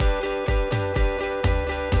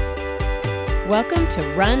Welcome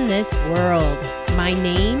to Run This World. My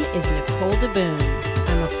name is Nicole DeBoon.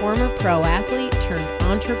 I'm a former pro athlete turned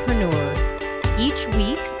entrepreneur. Each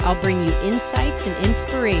week, I'll bring you insights and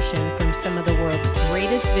inspiration from some of the world's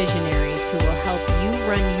greatest visionaries who will help you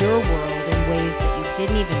run your world in ways that you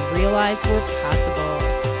didn't even realize were possible.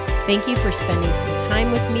 Thank you for spending some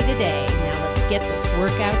time with me today. Now let's get this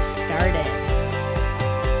workout started.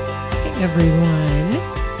 Hey everyone,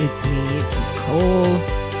 it's me, it's Nicole.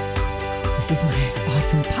 This is my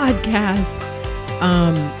awesome podcast.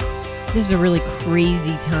 This is a really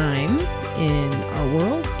crazy time in our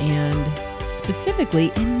world and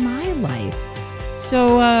specifically in my life.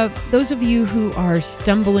 So those of you who are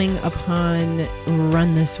stumbling upon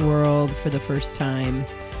Run This World for the first time,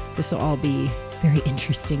 this will all be very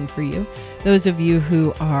interesting for you. Those of you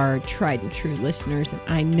who are tried and true listeners, and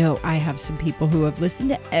I know I have some people who have listened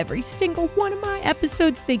to every single one of my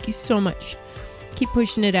episodes. Thank you so much. Keep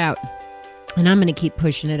pushing it out. And I'm going to keep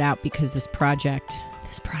pushing it out because this project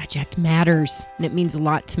matters, and it means a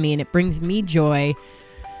lot to me, and it brings me joy,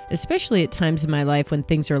 especially at times in my life when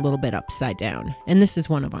things are a little bit upside down. And this is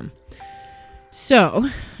one of them. So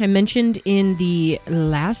I mentioned in the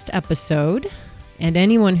last episode, and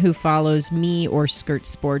anyone who follows me or Skirt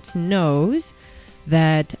Sports knows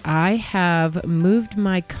that I have moved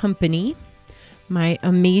my company, my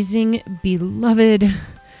amazing, beloved,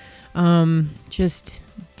 just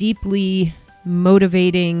deeply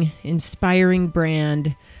motivating, inspiring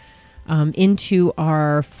brand into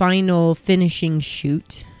our final finishing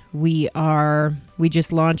shoot. We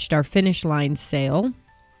just launched our finish line sale.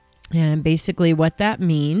 And basically what that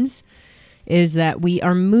means is that we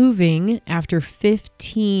are moving after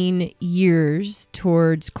 15 years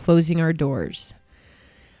towards closing our doors.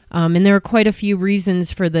 And there are quite a few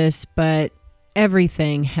reasons for this, but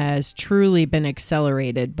everything has truly been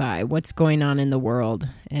accelerated by what's going on in the world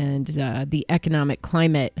and the economic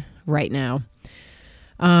climate right now.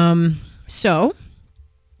 So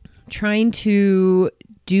trying to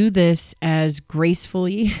do this as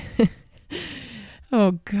gracefully.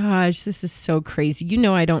 Oh gosh, this is so crazy. You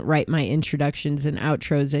know I don't write my introductions and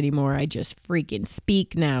outros anymore. I just freaking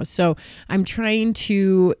speak now. So I'm trying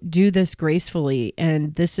to do this gracefully,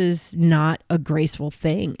 and this is not a graceful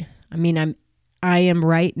thing. I mean, I am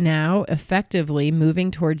right now effectively moving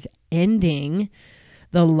towards ending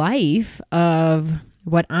the life of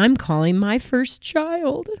what I'm calling my first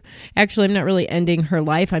child. Actually, I'm not really ending her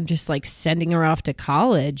life. I'm just like sending her off to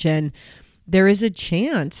college. And there is a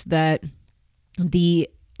chance that the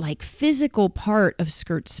physical part of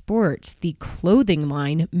Skirt Sports, the clothing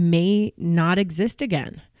line, may not exist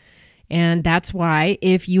again. And that's why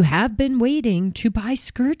if you have been waiting to buy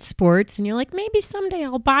Skirt Sports and you're like, maybe someday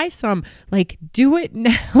I'll buy some, do it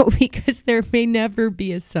now because there may never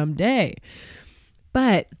be a someday.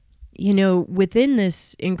 But, within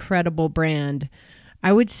this incredible brand,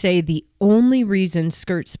 I would say the only reason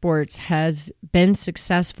Skirt Sports has been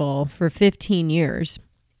successful for 15 years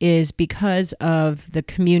is because of the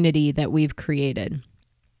community that we've created.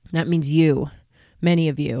 That means you, many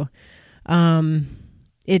of you.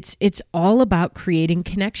 It's all about creating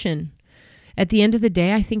connection. At the end of the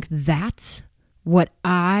day, I think that's what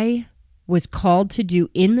I was called to do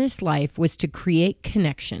in this life, was to create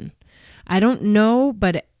connection. I don't know,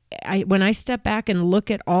 but when I step back and look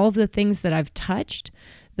at all of the things that I've touched,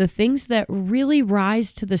 the things that really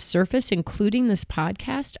rise to the surface, including this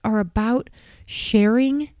podcast, are about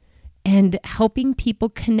sharing and helping people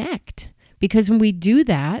connect. Because when we do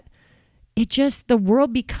that, the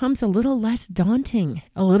world becomes a little less daunting,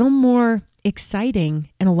 a little more exciting,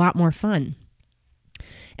 and a lot more fun.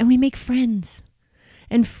 And we make friends,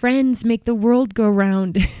 and friends make the world go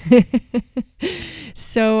round.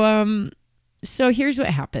 So here's what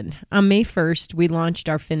happened. On May 1st, we launched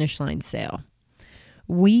our finish line sale.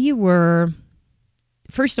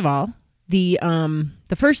 First of all,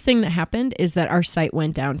 the first thing that happened is that our site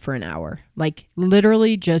went down for an hour.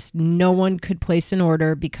 Literally just no one could place an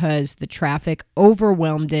order because the traffic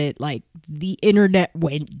overwhelmed it. The internet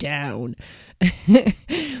went down.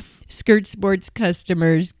 Skirt Sports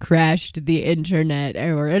customers crashed the internet,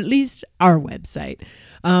 or at least our website.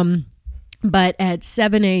 But at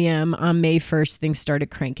 7 a.m. on May 1st, things started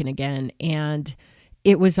cranking again, and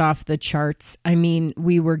it was off the charts. I mean,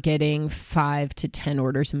 we were getting 5 to 10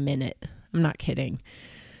 orders a minute. I'm not kidding.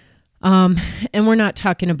 And we're not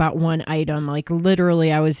talking about one item.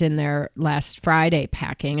 Literally, I was in there last Friday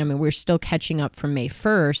packing. I mean, we're still catching up from May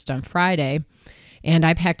 1st on Friday, and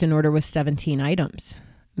I packed an order with 17 items.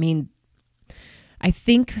 I mean, I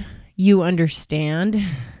think you understand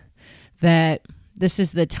that This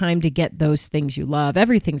is the time to get those things you love.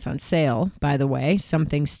 Everything's on sale, by the way, some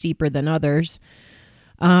things steeper than others.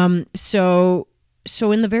 So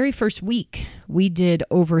in the very first week, we did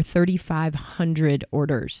over 3,500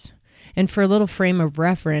 orders. And for a little frame of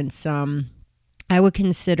reference, I would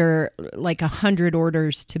consider like 100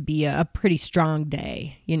 orders to be a pretty strong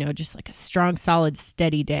day, just like a strong, solid,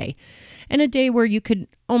 steady day, and a day where you could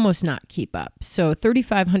almost not keep up. So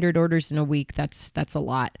 3,500 orders in a week, that's a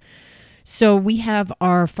lot. So we have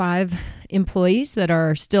our 5 employees that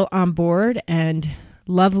are still on board, and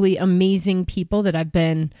lovely, amazing people that I've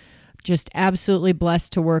been just absolutely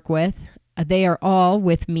blessed to work with. They are all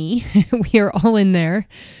with me. We are all in there,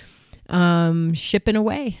 shipping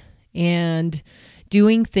away and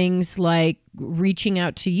doing things like reaching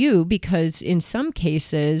out to you, because in some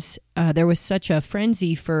cases, there was such a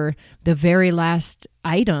frenzy for the very last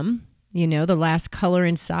item, the last color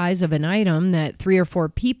and size of an item, that 3 or 4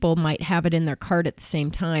 people might have it in their cart at the same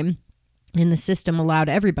time, and the system allowed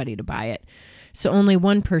everybody to buy it. So only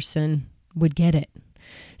one person would get it.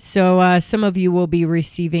 So some of you will be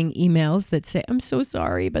receiving emails that say, I'm so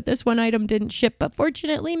sorry, but this one item didn't ship. But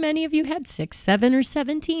fortunately, many of you had 6, 7, or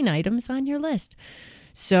 17 items on your list.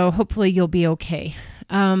 So hopefully you'll be okay.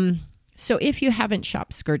 So if you haven't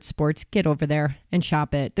shopped Skirt Sports, get over there and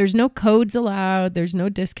shop it. There's no codes allowed. There's no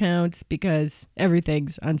discounts because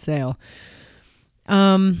everything's on sale.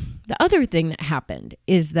 The other thing that happened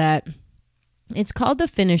is that it's called the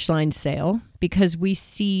finish line sale because we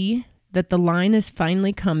see that the line is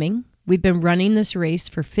finally coming. We've been running this race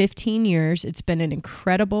for 15 years. It's been an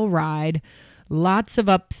incredible ride. Lots of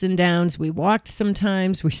ups and downs. We walked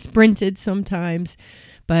sometimes, we sprinted sometimes,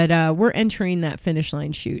 but we're entering that finish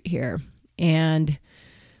line chute here. And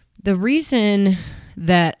the reason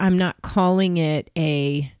that I'm not calling it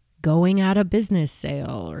a going out of business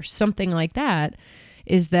sale or something like that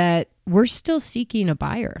is that we're still seeking a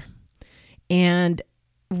buyer. And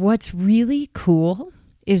what's really cool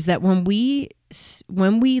is that when we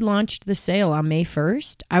launched the sale on May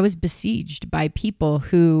 1st, I was besieged by people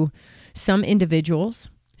who, some individuals,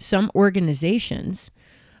 some organizations,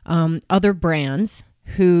 other brands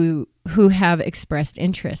who have expressed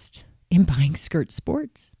interest in buying Skirt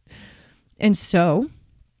Sports. And so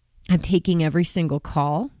I'm taking every single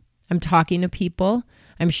call. I'm talking to people.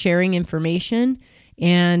 I'm sharing information.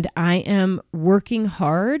 And I am working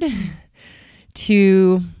hard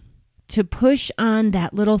to push on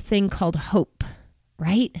that little thing called hope,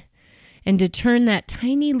 right? And to turn that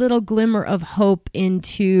tiny little glimmer of hope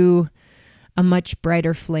into a much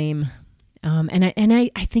brighter flame. And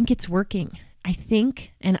I think it's working. I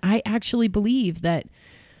think, and I actually believe that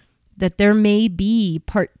there may be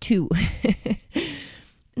part 2.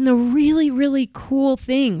 And the really, really cool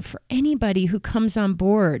thing for anybody who comes on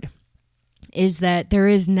board is that there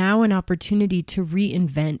is now an opportunity to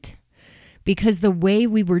reinvent. Because the way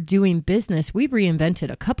we were doing business, we reinvented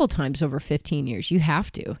a couple times over 15 years. You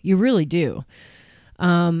have to. You really do.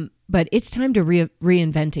 But it's time to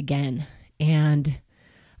reinvent again. And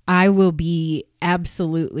I will be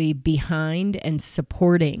absolutely behind and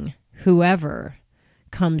supporting whoever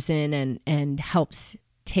comes in and helps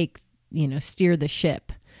steer the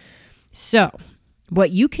ship. So what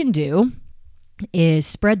you can do is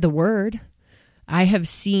spread the word. I have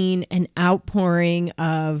seen an outpouring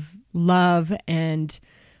of love and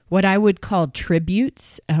what I would call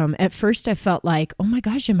tributes. At first I felt like, oh my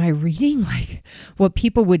gosh, am I reading like what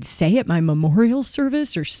people would say at my memorial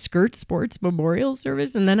service or Skirt Sports memorial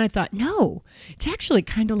service? And then I thought, no, it's actually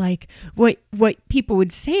kind of like what people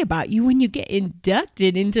would say about you when you get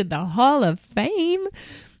inducted into the Hall of Fame.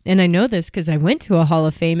 And I know this because I went to a Hall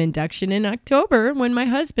of Fame induction in October when my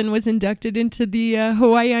husband was inducted into the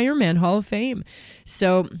Hawaii Ironman Hall of Fame.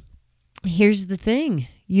 So here's the thing.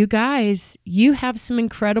 You guys, you have some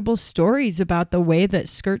incredible stories about the way that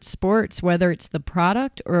Skirt Sports, whether it's the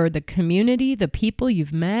product or the community, the people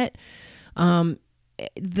you've met,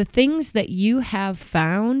 the things that you have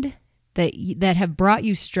found that have brought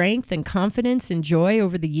you strength and confidence and joy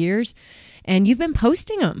over the years. And you've been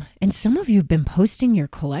posting them. And some of you have been posting your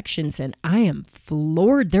collections. And I am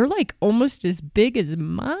floored. They're like almost as big as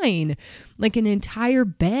mine, like an entire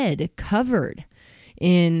bed covered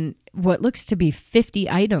in what looks to be 50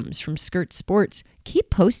 items from Skirt Sports. Keep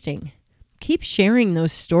posting. Keep sharing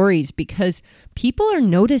those stories because people are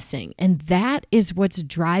noticing. And that is what's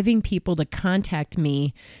driving people to contact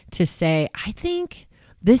me to say, I think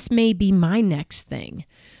this may be my next thing.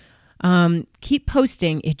 Keep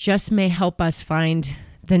posting. It just may help us find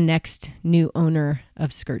the next new owner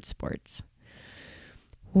of Skirt Sports.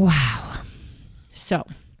 Wow. So,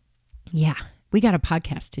 yeah, we got a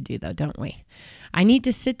podcast to do though, don't we? I need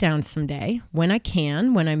to sit down someday when I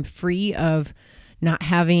can, when I'm free of not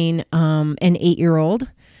having an 8-year-old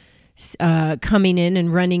coming in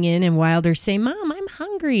and running in and Wilder say, Mom, I'm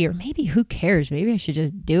hungry. Or maybe who cares? Maybe I should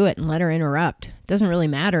just do it and let her interrupt. Doesn't really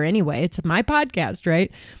matter anyway. It's my podcast,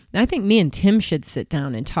 right? I think me and Tim should sit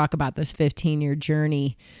down and talk about this 15-year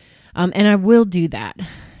journey. And I will do that.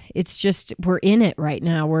 It's just, we're in it right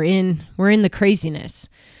now. We're in the craziness.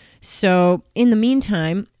 So in the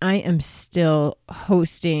meantime, I am still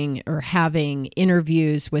hosting or having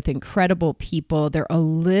interviews with incredible people. They're a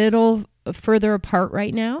little further apart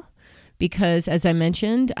right now because, as I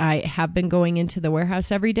mentioned, I have been going into the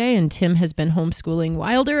warehouse every day and Tim has been homeschooling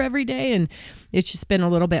Wilder every day, and it's just been a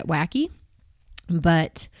little bit wacky.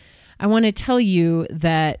 But I want to tell you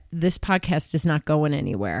that this podcast is not going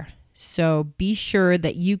anywhere. So be sure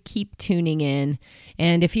that you keep tuning in.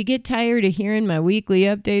 And if you get tired of hearing my weekly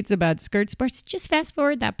updates about Skirt Sports, just fast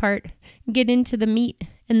forward that part and get into the meat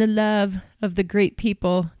and the love of the great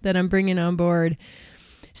people that I'm bringing on board.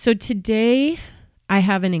 So today I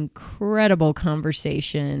have an incredible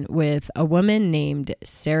conversation with a woman named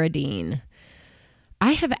Sarah Dean.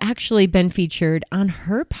 I have actually been featured on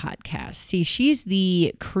her podcast. See, she's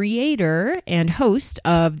the creator and host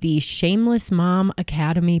of the Shameless Mom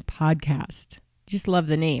Academy podcast. Just love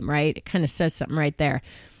the name, right? It kind of says something right there.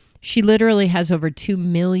 She literally has over 2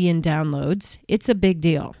 million downloads. It's a big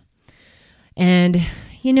deal. And,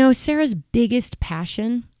 you know, Sarah's biggest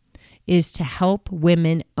passion is to help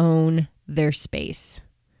women own their space.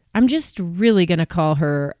 I'm just really going to call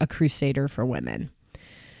her a crusader for women.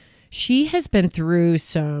 She has been through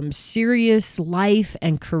some serious life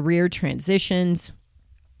and career transitions.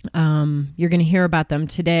 You're going to hear about them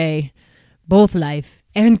today, both life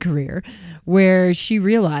and career, where she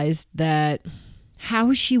realized that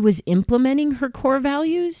how she was implementing her core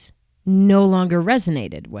values no longer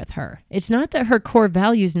resonated with her. It's not that her core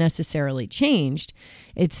values necessarily changed.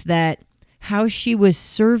 It's that how she was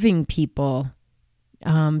serving people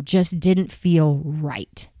just didn't feel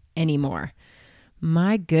right anymore.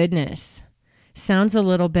 My goodness. Sounds a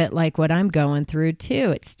little bit like what I'm going through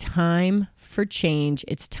too. It's time for change.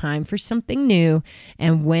 It's time for something new.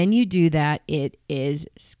 And when you do that, it is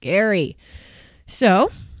scary.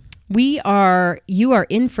 So you are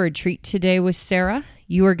in for a treat today with Sarah.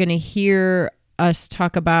 You are going to hear us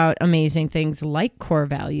talk about amazing things like core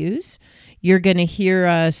values. You're going to hear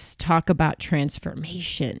us talk about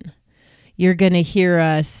transformation. You're going to hear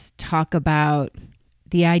us talk about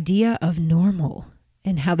the idea of normal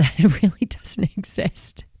and how that really doesn't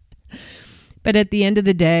exist. But at the end of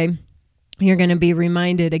the day, you're going to be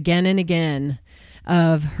reminded again and again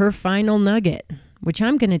of her final nugget, which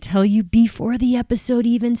I'm going to tell you before the episode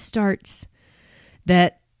even starts,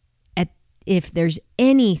 that if there's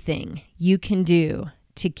anything you can do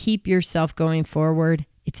to keep yourself going forward,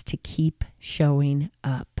 it's to keep showing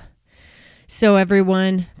up. So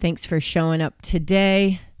everyone, thanks for showing up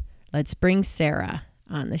today. Let's bring Sarah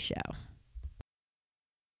on the show.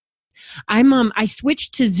 I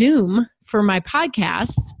switched to Zoom for my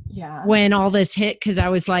podcast when all this hit, because I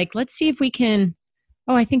was like, let's see if we can.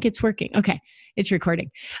 Oh, I think it's working. Okay, it's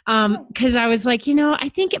recording. Because I was like, I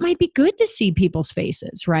think it might be good to see people's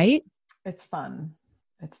faces, right? It's fun.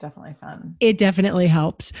 It's definitely fun. It definitely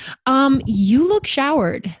helps. You look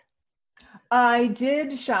showered. I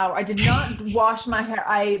did shower. I did not wash my hair.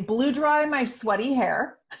 I blew dry my sweaty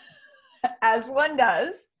hair, as one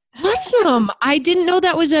does. Awesome. I didn't know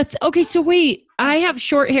that was okay, so wait. I have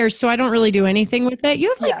short hair, so I don't really do anything with that.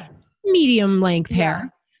 You have medium length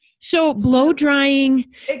hair. So blow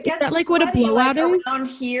drying, is that like what a blowout is? Around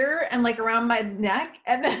here and like around my neck,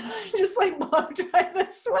 and then just like blow dry the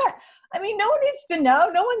sweat. I mean, no one needs to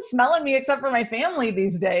know. No one's smelling me except for my family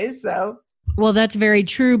these days. So, well, that's very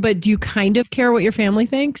true. But do you kind of care what your family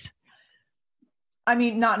thinks? I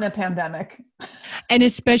mean, not in a pandemic. And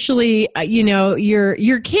especially,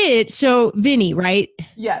 your kid. So Vinny, right?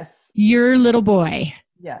 Yes. Your little boy.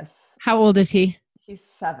 Yes. How old is he? He's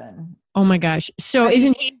 7. Oh my gosh. So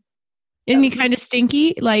isn't he kind of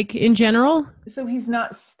stinky, like in general? So he's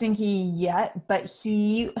not stinky yet, but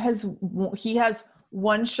he has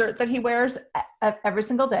one shirt that he wears every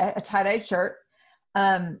single day, a tie-dye shirt,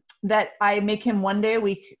 that I make him one day a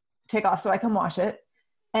week take off so I can wash it.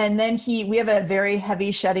 And then we have a very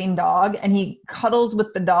heavy shedding dog, and he cuddles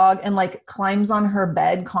with the dog and like climbs on her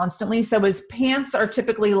bed constantly. So his pants are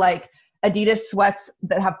typically like Adidas sweats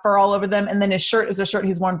that have fur all over them. And then his shirt is a shirt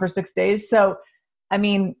he's worn for 6 days. So, I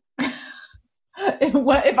mean,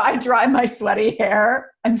 if I dry my sweaty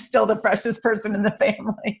hair, I'm still the freshest person in the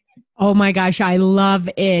family. Oh my gosh, I love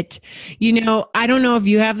it. I don't know if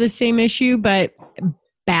you have the same issue, but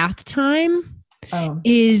bath time, Oh.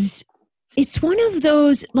 is it's one of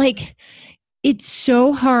those, like, it's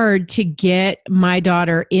so hard to get my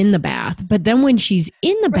daughter in the bath, but then when she's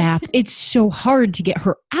in the bath, it's so hard to get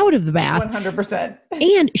her out of the bath. 100%.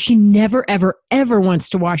 And she never, ever, ever wants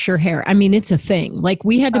to wash her hair. I mean, it's a thing. Like,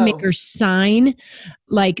 we had to make her sign,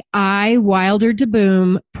 like, I, Wilder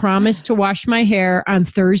DeBoom, promised to wash my hair on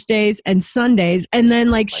Thursdays and Sundays. And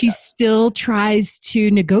then, like, she still tries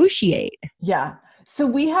to negotiate. Yeah. So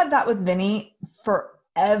we had that with Vinny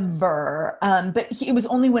forever. But it was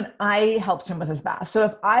only when I helped him with his bath. So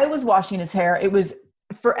if I was washing his hair, it was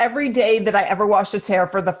for every day that I ever washed his hair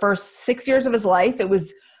for the first 6 years of his life.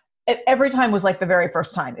 Every time was like the very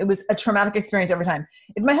first time. It was a traumatic experience every time.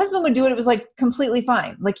 If my husband would do it, it was like completely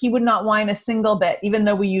fine. Like, he would not whine a single bit, even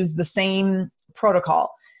though we used the same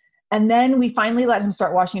protocol. And then we finally let him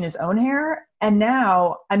start washing his own hair. And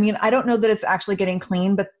now, I mean, I don't know that it's actually getting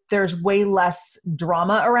clean, but there's way less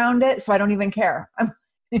drama around it. So I don't even care.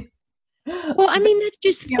 Well, I mean, that's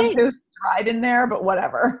just there's dried in there, but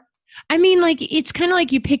whatever. I mean, like, it's kind of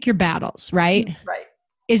like you pick your battles, right? Right.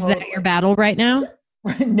 Is that your battle right now?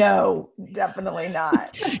 No, definitely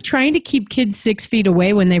not. Trying to keep kids 6 feet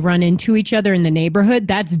away when they run into each other in the neighborhood,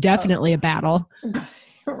 that's definitely a battle.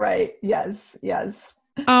 Right. Yes.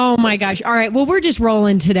 Oh my gosh. All right. Well, we're just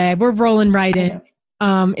rolling today. We're rolling right in.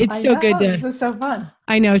 It's so good to. This is so fun.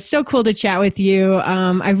 I know. It's so cool to chat with you.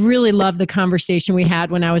 I really love the conversation we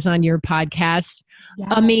had when I was on your podcast. Yeah.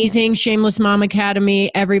 Amazing. Shameless Mom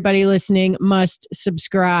Academy. Everybody listening must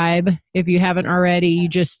subscribe. If you haven't already,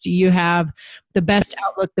 you have the best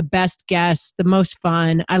outlook, the best guests, the most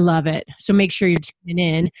fun. I love it. So make sure you're tuning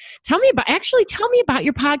in. Tell me about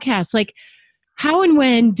your podcast. Like, how and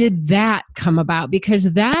when did that come about? Because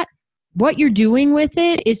what you're doing with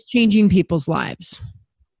it is changing people's lives.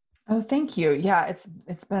 Oh, thank you. Yeah,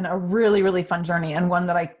 it's been a really, really fun journey, and one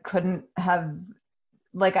that I couldn't have.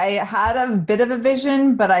 Like, I had a bit of a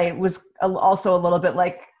vision, but I was also a little bit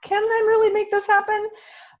like, can I really make this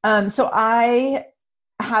happen? So I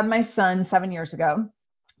had my son 7 years ago.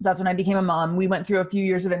 That's when I became a mom. We went through a few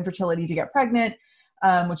years of infertility to get pregnant,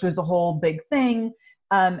 which was a whole big thing.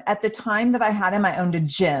 At the time that I had him, I owned a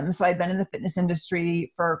gym. So I'd been in the fitness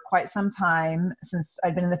industry for quite some time, since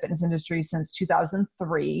I'd been in the fitness industry since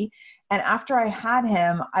 2003. And after I had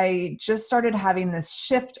him, I just started having this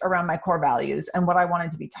shift around my core values and what I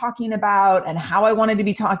wanted to be talking about and how I wanted to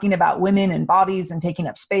be talking about women and bodies and taking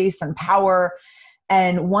up space and power.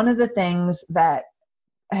 And one of the things that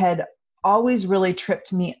had always really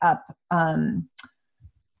tripped me up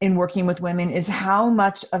in working with women is how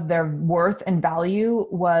much of their worth and value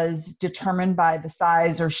was determined by the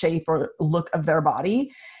size or shape or look of their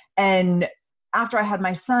body. And after I had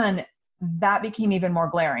my son, that became even more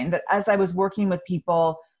glaring, that as I was working with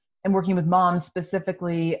people and working with moms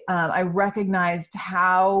specifically, I recognized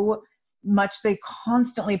how much they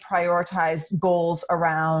constantly prioritized goals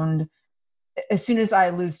around, as soon as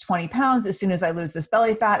I lose 20 pounds, as soon as I lose this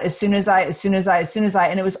belly fat, as soon as I,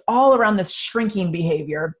 and it was all around this shrinking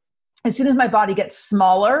behavior. As soon as my body gets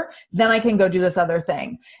smaller, then I can go do this other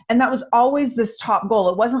thing. And that was always this top goal.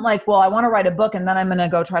 It wasn't like, well, I want to write a book and then I'm going to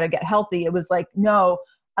go try to get healthy. It was like, no,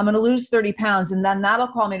 I'm going to lose 30 pounds and then that'll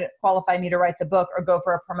qualify me to write the book or go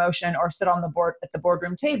for a promotion or sit on the board at the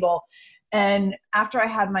boardroom table. And after I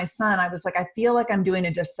had my son, I was like, I feel like I'm doing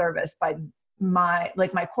a disservice by my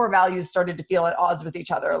core values started to feel at odds with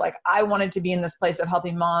each other. Like, I wanted to be in this place of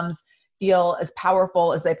helping moms feel as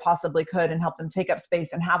powerful as they possibly could and help them take up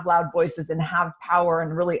space and have loud voices and have power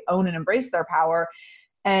and really own and embrace their power.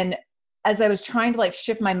 And as I was trying to like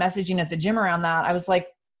shift my messaging at the gym around that, I was like,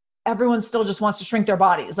 everyone still just wants to shrink their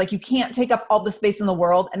bodies. Like, you can't take up all the space in the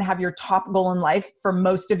world and have your top goal in life for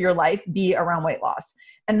most of your life be around weight loss.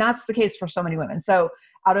 And that's the case for so many women. So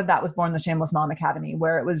out of that was born the Shameless Mom Academy,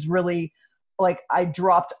 where it was really like, I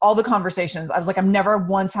dropped all the conversations. I was like, I'm never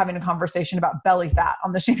once having a conversation about belly fat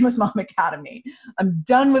on the Shameless Mom Academy. I'm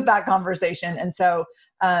done with that conversation. And so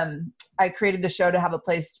I created the show to have a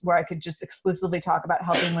place where I could just exclusively talk about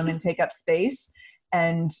helping women take up space.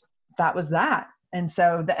 And that was that. And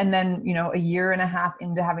so, and then, a year and a half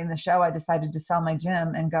into having the show, I decided to sell my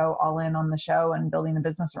gym and go all in on the show and building a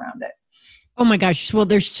business around it. Oh my gosh. Well,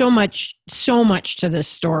 there's so much to this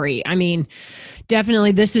story. I mean,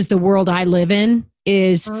 definitely this is the world I live in,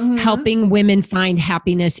 is helping women find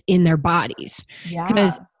happiness in their bodies. Yeah.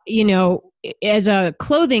 Because, as a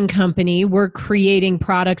clothing company, we're creating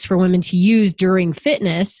products for women to use during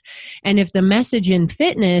fitness. And if the message in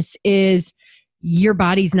fitness is your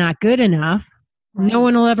body's not good enough, right, no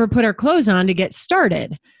one will ever put our clothes on to get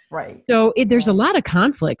started. Right. So there's a lot of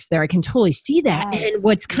conflicts there. I can totally see that. Yes. And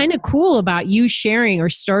what's kind of cool about you sharing or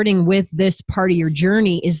starting with this part of your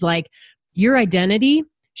journey is like your identity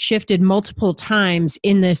shifted multiple times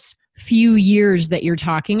in this few years that you're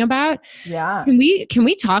talking about. Yeah. Can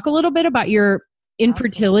we talk a little bit about your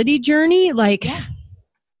infertility journey? Like,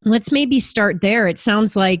 let's maybe start there. It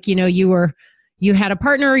sounds like, you know, you had a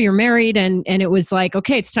partner, you're married, and it was like,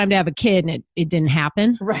 okay, it's time to have a kid, and it didn't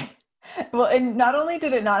happen. Right. Well, and not only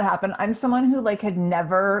did it not happen, I'm someone who like had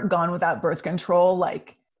never gone without birth control,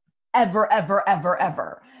 like ever, ever, ever,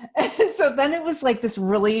 ever. And so then it was like this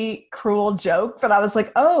really cruel joke, but I was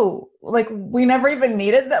like, oh, like we never even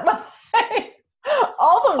needed that. Like,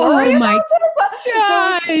 all the worry about this.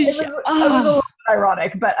 Gosh. So it was a little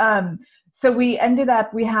ironic, but so we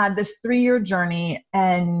had this 3-year journey,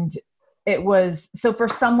 and it was, so for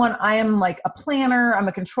someone, I am like a planner, I'm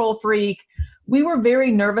a control freak. We were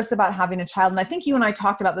very nervous about having a child. And I think you and I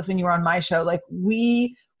talked about this when you were on my show. Like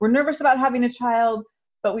we were nervous about having a child,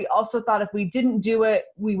 but we also thought if we didn't do it,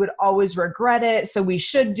 we would always regret it. So we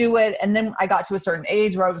should do it. And then I got to a certain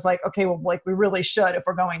age where I was like, okay, well, like we really should if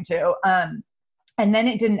we're going to. And then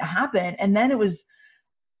it didn't happen. And then it was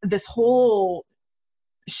this whole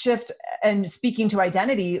shift. And speaking to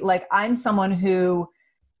identity, like I'm someone who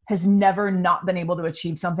has never not been able to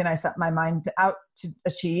achieve something I set my mind out to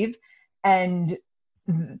achieve. And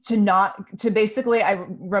to basically, I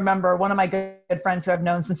remember one of my good friends who I've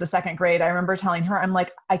known since the 2nd grade, I remember telling her, I'm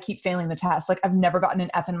like, I keep failing the test. Like I've never gotten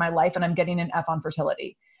an F in my life, and I'm getting an F on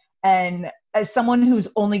fertility. And as someone who's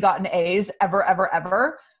only gotten A's ever, ever,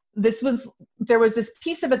 ever, there was this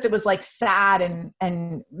piece of it that was like sad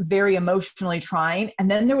and very emotionally trying.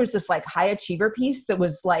 And then there was this like high achiever piece that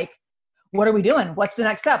was like, what are we doing? What's the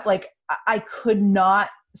next step? Like I could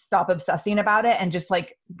not stop obsessing about it and just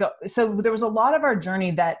like go. So there was a lot of our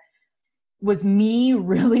journey that was me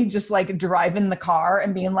really just like driving the car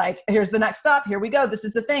and being like, here's the next stop. Here we go. This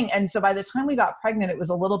is the thing. And so by the time we got pregnant, it was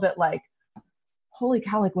a little bit like, holy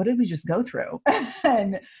cow, like what did we just go through?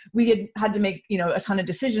 And we had to make, you know, a ton of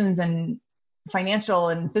decisions and financial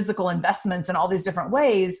and physical investments in all these different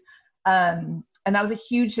ways. And that was a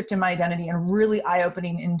huge shift in my identity and really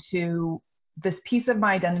eye-opening into this piece of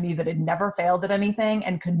my identity that had never failed at anything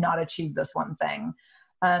and could not achieve this one thing.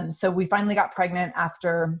 So we finally got pregnant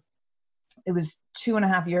after, it was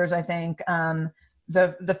 2.5 years, I think. That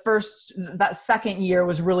 2nd year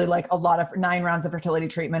was really like a lot of 9 rounds of fertility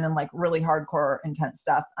treatment and like really hardcore, intense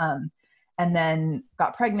stuff. And then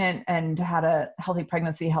got pregnant and had a healthy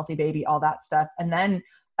pregnancy, healthy baby, all that stuff. And then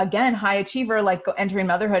again, high achiever, like entering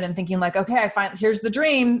motherhood and thinking like, okay, here's the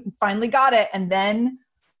dream, finally got it. And then,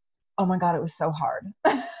 oh my God, it was so hard.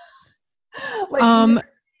 Like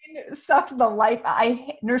sucked the life.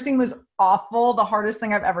 Nursing was awful. The hardest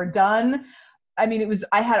thing I've ever done. I mean,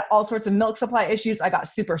 I had all sorts of milk supply issues. I got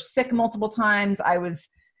super sick multiple times. I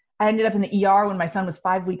ended up in the ER when my son was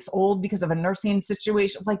 5 weeks old because of a nursing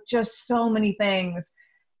situation, like just so many things.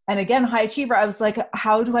 And again, high achiever, I was like,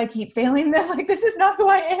 how do I keep failing this? Like, this is not who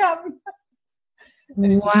I am.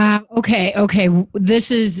 Wow. Okay.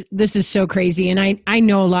 This is so crazy. And I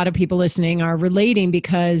know a lot of people listening are relating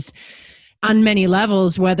because on many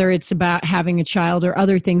levels, whether it's about having a child or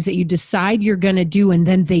other things that you decide you're going to do, and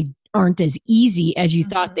then they aren't as easy as you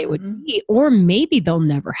thought they would be, or maybe they'll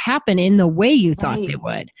never happen in the way you thought they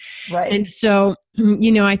would. Right. And so,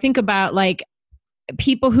 you know, I think about like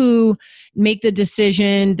people who make the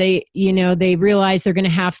decision, they realize they're going to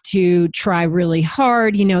have to try really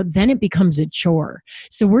hard, then it becomes a chore.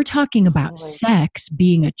 So we're talking about sex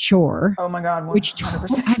being a chore. Oh my God. 100%. Which,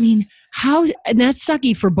 I mean, and that's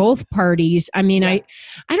sucky for both parties. I mean, I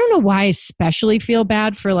don't know why I especially feel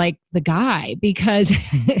bad for like the guy, because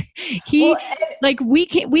we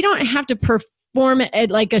don't have to perform at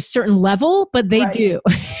like a certain level, but they do.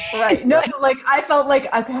 Right. No, like I felt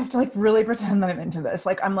like I have to like really pretend that I'm into this.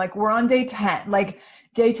 Like, I'm like, we're on day 10, like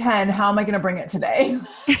day 10, how am I going to bring it today?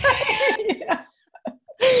 Yeah.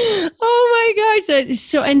 Oh my gosh.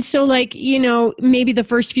 So like, maybe the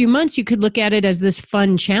first few months you could look at it as this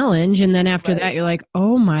fun challenge. And then after that, you're like,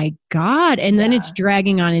 oh my God. And then it's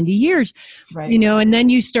dragging on into years, and then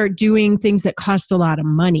you start doing things that cost a lot of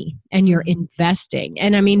money and you're investing.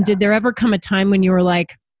 And I mean, did there ever come a time when you were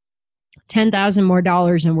like, $10,000 more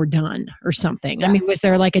and we're done or something? Yes. I mean, was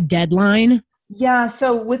there like a deadline? Yeah.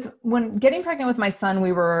 So when getting pregnant with my son,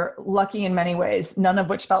 we were lucky in many ways, none of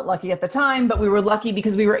which felt lucky at the time, but we were lucky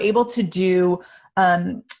because we were able to do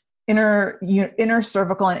inner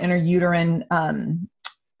cervical and intrauterine,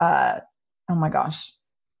 oh my gosh,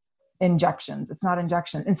 injections. It's not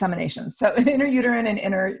injection, inseminations. So intrauterine and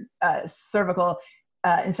inner cervical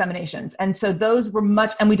inseminations. And so those were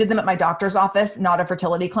and we did them at my doctor's office, not a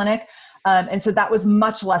fertility clinic. And so that was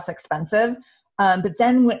much less expensive. But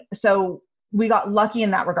then, so we got lucky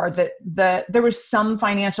in that regard that there was some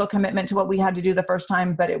financial commitment to what we had to do the first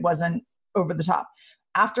time, but it wasn't over the top.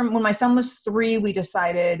 When my son was 3, we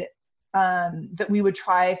decided that we would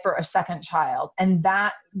try for a second child. And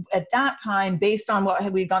that at that time, based on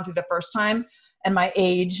what we'd gone through the first time and my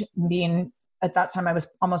age being at that time, I was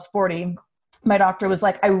almost 40. My doctor was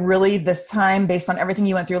like, this time, based on everything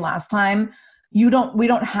you went through last time, we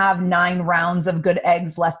don't have 9 rounds of good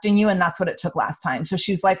eggs left in you. And that's what it took last time. So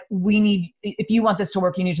she's like, if you want this to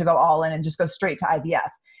work, you need to go all in and just go straight to IVF.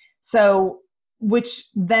 So, which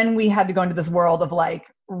then we had to go into this world of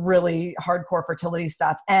like really hardcore fertility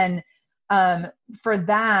stuff. And for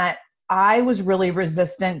that, I was really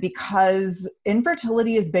resistant because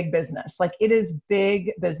infertility is big business. Like it is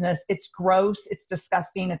big business. It's gross. It's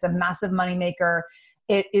disgusting. It's a massive moneymaker.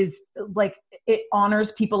 It is like, it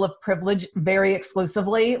honors people of privilege very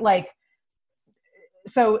exclusively. Like,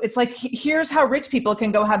 so it's like, here's how rich people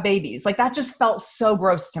can go have babies. Like that just felt so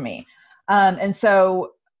gross to me. And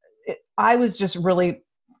so I was just really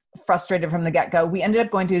frustrated from the get-go. We ended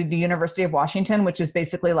up going to the University of Washington, which is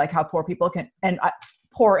basically like how poor people can, and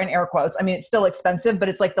poor in air quotes. I mean, it's still expensive, but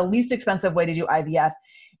it's like the least expensive way to do IVF.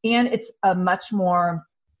 And it's a much more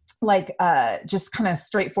like just kind of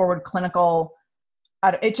straightforward clinical,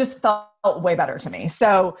 it just felt way better to me.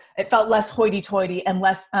 So it felt less hoity-toity and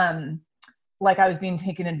less like I was being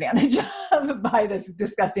taken advantage of by this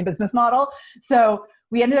disgusting business model. So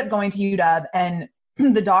we ended up going to UW, and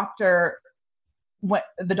the doctor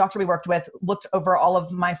we worked with looked over all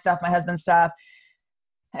of my stuff, my husband's stuff,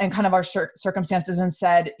 and kind of our circumstances, and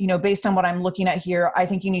said, based on what I'm looking at here, I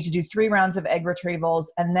think you need to do 3 rounds of egg retrievals.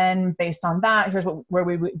 And then based on that,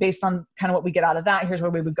 based on kind of what we get out of that, here's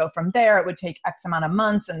where we would go from there. It would take X amount of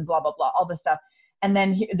months and blah, blah, blah, all this stuff. And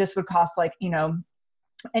then this would cost like,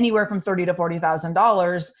 anywhere from $30,000 to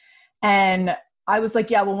 $40,000. And I was like,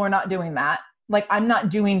 yeah, well, we're not doing that. Like, I'm not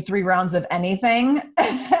doing 3 rounds of anything,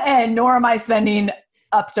 and nor am I spending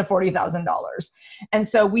up to $40,000. And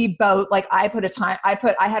so we both, like, I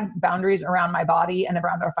had boundaries around my body and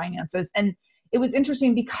around our finances. And it was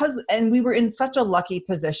interesting and we were in such a lucky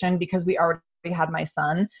position because we already had my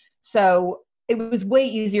son. So it was way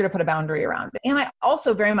easier to put a boundary around it. And I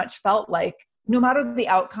also very much felt like no matter the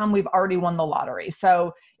outcome, we've already won the lottery.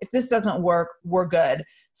 So if this doesn't work, we're good.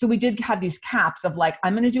 So we did have these caps of like,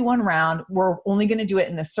 I'm going to do 1 round. We're only going to do it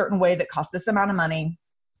in a certain way that costs this amount of money.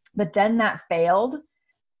 But then that failed.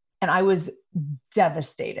 And I was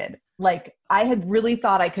devastated. Like I had really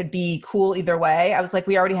thought I could be cool either way. I was like,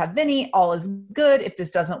 we already have Vinny. All is good. If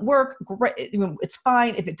this doesn't work, great. It's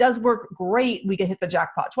fine. If it does work, great. We could hit the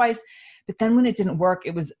jackpot twice. But then when it didn't work,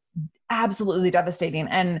 it was absolutely devastating.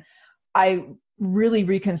 And I really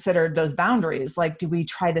reconsidered those boundaries. Like, do we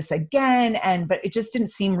try this again? But it just didn't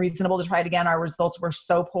seem reasonable to try it again. Our results were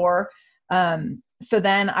so poor. So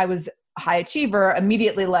then I was a high achiever,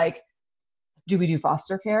 immediately like, do we do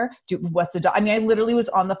foster care? I literally was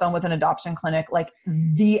on the phone with an adoption clinic like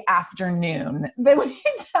the afternoon that we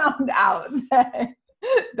found out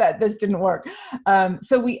that this didn't work.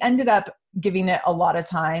 So we ended up giving it a lot of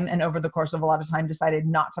time, and over the course of a lot of time decided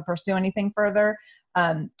not to pursue anything further.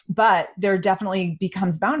 But there definitely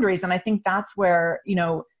becomes boundaries. And I think that's where,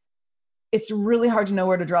 it's really hard to know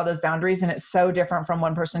where to draw those boundaries. And it's so different from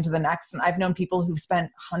one person to the next. And I've known people who've spent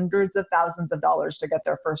hundreds of thousands of dollars to get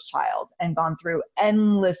their first child and gone through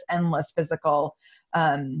endless physical,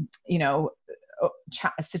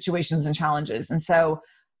 situations and challenges. And so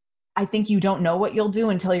I think you don't know what you'll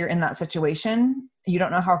do until you're in that situation. You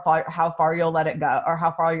don't know how far you'll let it go or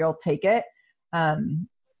how far you'll take it. And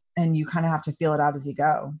you kind of have to feel it out as you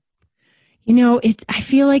go. I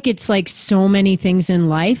feel like it's like so many things in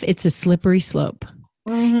life. It's a slippery slope.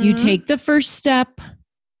 Mm-hmm. You take the first step.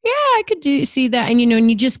 Yeah, I could see that. And, and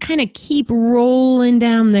you just kind of keep rolling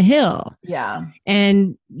down the hill. Yeah.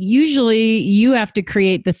 And usually you have to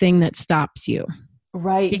create the thing that stops you.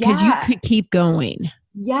 Right. Because you could keep going.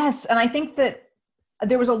 Yes. And I think that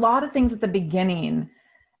there was a lot of things at the beginning.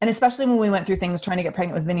 And especially when we went through things trying to get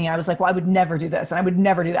pregnant with Vinny, I was like, well, I would never do this. And I would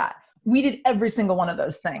never do that. We did every single one of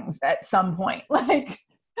those things at some point. Like,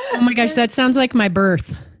 oh my gosh, that sounds like my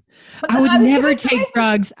birth. I would never take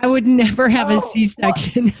drugs. I would never have a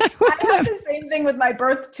C-section. Well, I have the same thing with my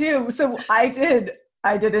birth too. So I did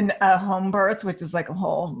a home birth, which is like a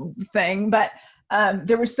whole thing. But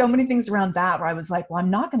there were so many things around that where I was like, well, I'm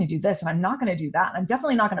not going to do this and I'm not going to do that. And I'm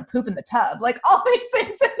definitely not going to poop in the tub. Like all these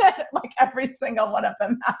things, and then like every single one of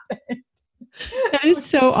them happened. That is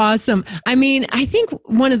so awesome. I mean, I think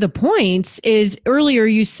one of the points is earlier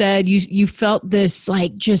you said you felt this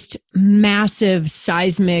like just massive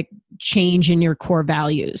seismic change in your core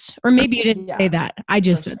values. Or maybe you didn't say that. I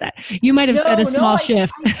just said that. You might have said a small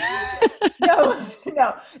shift. No,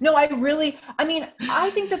 I mean, I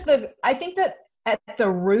think that at the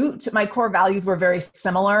root, my core values were very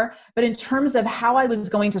similar, but in terms of how I was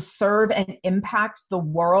going to serve and impact the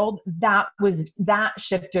world, that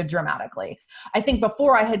shifted dramatically. I think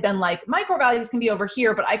before I had been like, my core values can be over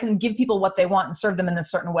here, but I can give people what they want and serve them in a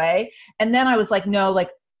certain way. And then I was like, no, like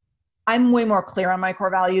I'm way more clear on my core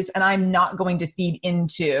values, and I'm not going to feed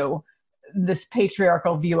into this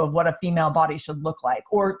patriarchal view of what a female body should look like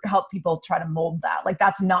or help people try to mold that. Like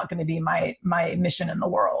that's not going to be my mission in the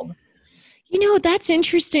world. You know, that's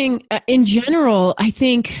interesting. In general, I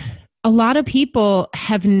think a lot of people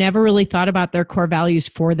have never really thought about their core values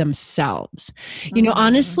for themselves. You know,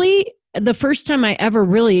 honestly, the first time I ever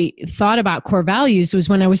really thought about core values was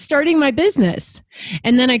when I was starting my business.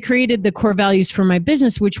 And then I created the core values for my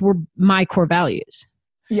business, which were my core values.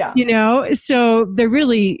 Yeah. You know, so they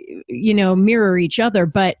really, you know, mirror each other.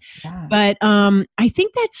 But I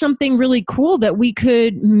think that's something really cool that we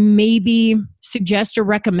could maybe suggest or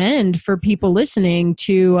recommend for people listening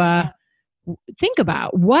to think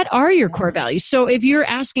about. What are your core values? So if you're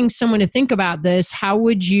asking someone to think about this, how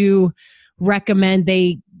would you recommend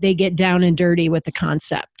they get down and dirty with the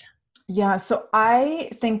concept? Yeah. So I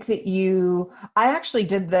think that I actually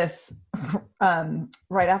did this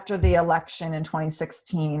right after the election in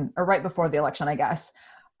 2016, or right before the election, I guess.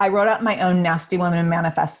 I wrote out my own Nasty Women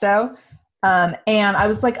manifesto. And I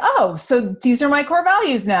was like, oh, so these are my core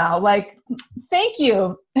values now. Like, thank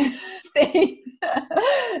you. Thank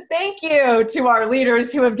you to our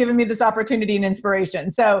leaders who have given me this opportunity and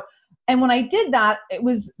inspiration. So, and when I did that, it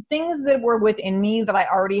was things that were within me that I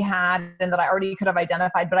already had and that I already could have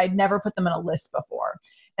identified, but I'd never put them in a list before.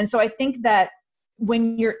 And so I think that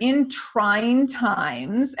when you're in trying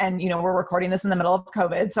times, and, you know, we're recording this in the middle of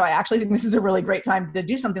COVID, so I actually think this is a really great time to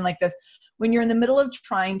do something like this. When you're in the middle of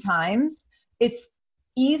trying times, it's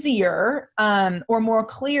easier or more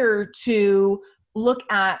clear to look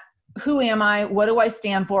at who am I? What do I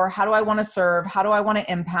stand for? How do I want to serve? How do I want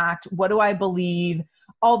to impact? What do I believe?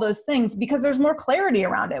 All those things, because there's more clarity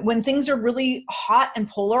around it. When things are really hot and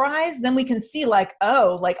polarized, then we can see like,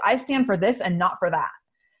 oh, like I stand for this and not for that.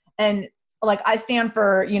 And like, I stand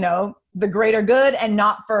for, you know, the greater good and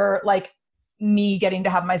not for like me getting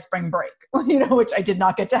to have my spring break, you know, which I did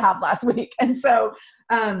not get to have last week. And so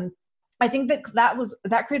I think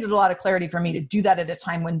that created a lot of clarity for me to do that at a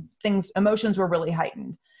time when emotions were really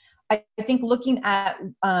heightened. I think looking at,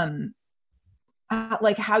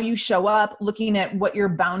 like how you show up, looking at what your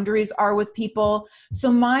boundaries are with people.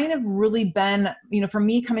 So mine have really been, you know, for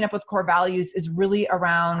me, coming up with core values is really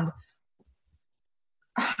around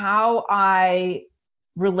how I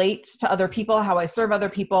relate to other people, how I serve other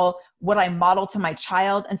people, what I model to my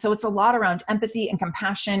child. And so it's a lot around empathy and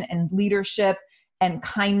compassion and leadership and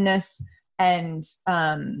kindness and,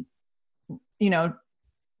 you know,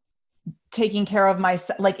 taking care of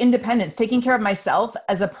myself, like independence, taking care of myself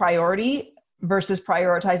as a priority versus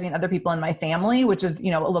prioritizing other people in my family, which is,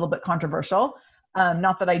 you know, a little bit controversial.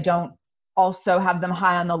 Not that I don't also have them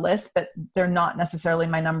high on the list, but they're not necessarily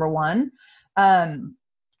my number one.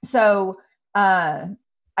 So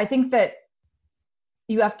I think that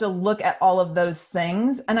you have to look at all of those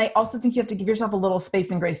things. And I also think you have to give yourself a little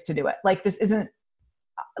space and grace to do it. Like this isn't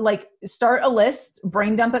like start a list,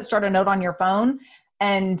 brain dump it, start a note on your phone,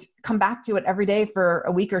 and come back to it every day for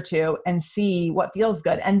a week or two and see what feels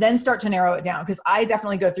good. And then start to narrow it down. Cause I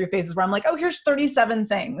definitely go through phases where I'm like, oh, here's 37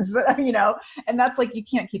 things, you know, and that's like, you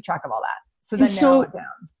can't keep track of all that. So then narrow it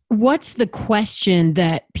down. What's the question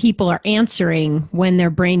that people are answering when they're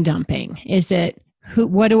brain dumping? Is it,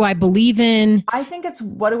 what do I believe in? I think it's,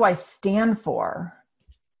 what do I stand for?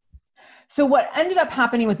 So what ended up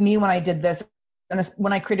happening with me when I did this, and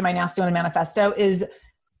when I created my Nasty Women manifesto is,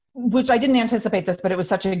 which I didn't anticipate this, but it was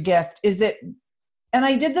such a gift, and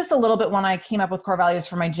I did this a little bit when I came up with core values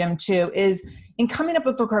for my gym too, is in coming up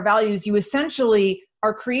with the core values, you essentially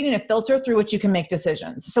are creating a filter through which you can make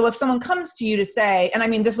decisions. So if someone comes to you to say, and I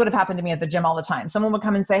mean, this would have happened to me at the gym all the time. Someone would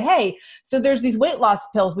come and say, hey, so there's these weight loss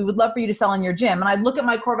pills we would love for you to sell in your gym. And I'd look at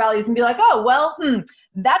my core values and be like, oh, well,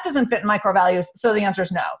 that doesn't fit in my core values. So the answer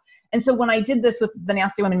is no. And so when I did this with the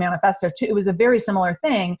Nasty Women Manifesto too, it was a very similar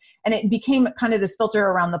thing. And it became kind of this filter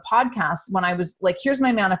around the podcast when I was like, here's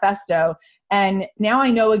my manifesto. And now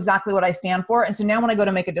I know exactly what I stand for. And so now when I go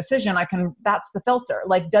to make a decision, that's the filter.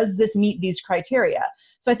 Like, does this meet these criteria?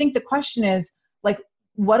 So I think the question is like,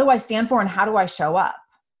 what do I stand for and how do I show up?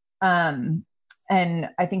 And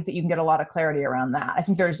I think that you can get a lot of clarity around that. I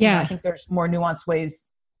think there's, I think there's more nuanced ways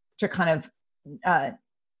to kind of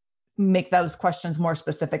make those questions more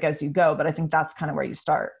specific as you go. But I think that's kind of where you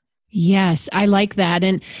start. Yes, I like that.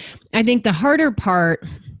 And I think the harder part,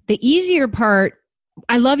 the easier part,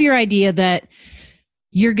 I love your idea that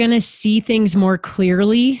you're going to see things more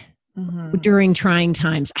clearly during trying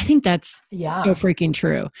times. I think that's so freaking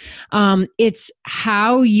true. It's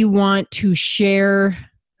how you want to share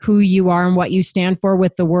who you are and what you stand for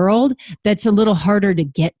with the world that's a little harder to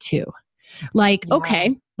get to. Like,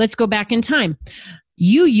 okay, let's go back in time.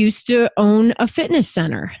 You used to own a fitness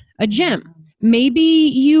center, a gym. Maybe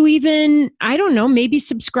you even, I don't know, maybe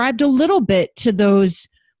subscribed a little bit to those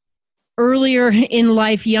earlier in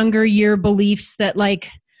life, younger year beliefs that like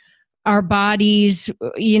our bodies,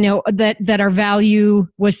 you know, that our value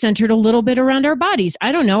was centered a little bit around our bodies.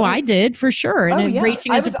 I don't know. I did for sure. And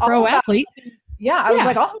racing as a pro athlete. I was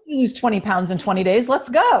like, I'll help you lose 20 pounds in 20 days. Let's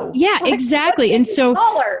go. Yeah, exactly. And so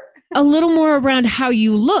a little more around how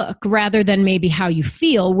you look rather than maybe how you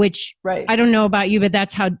feel, which I don't know about you, but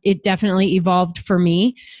that's how it definitely evolved for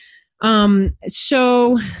me.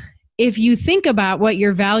 So if you think about what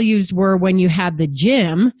your values were when you had the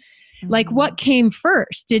gym, like what came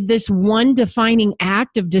first? Did this one defining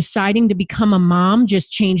act of deciding to become a mom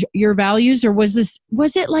just change your values? Or was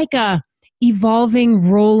it like a evolving,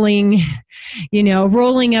 rolling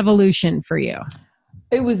evolution for you?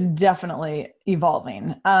 It was definitely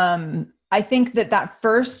evolving. I think that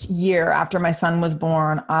first year after my son was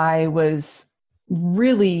born, I was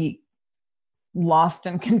really lost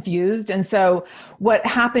and confused. And so what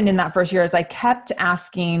happened in that first year is I kept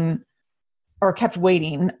asking or kept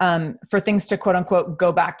waiting for things to quote unquote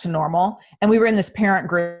go back to normal. And we were in this parent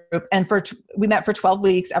group and we met for 12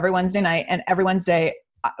 weeks every Wednesday night, and every Wednesday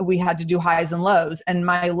we had to do highs and lows. And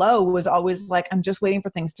my low was always like, I'm just waiting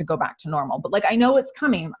for things to go back to normal. But like, I know it's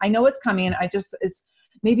coming.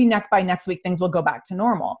 Maybe by next week, things will go back to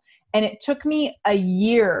normal. And it took me a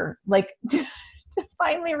year, like to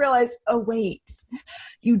finally realize, oh, wait,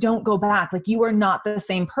 you don't go back. Like you are not the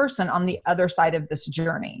same person on the other side of this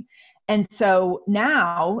journey. And so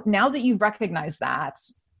now that you've recognized that,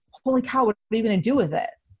 holy cow, what are you going to do with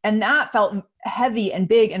it? And that felt heavy and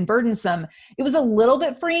big and burdensome. It was a little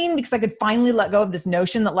bit freeing because I could finally let go of this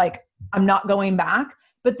notion that like, I'm not going back.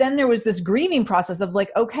 But then there was this grieving process of like,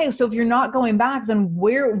 okay, so if you're not going back, then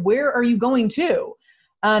where are you going to?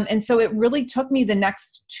 And so it really took me the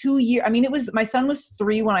next 2 years. I mean, my son was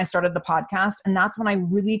 3 when I started the podcast. And that's when I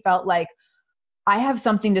really felt like I have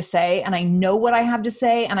something to say, and I know what I have to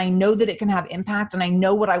say, and I know that it can have impact, and I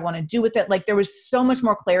know what I want to do with it. Like there was so much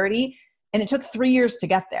more clarity. And it took 3 years to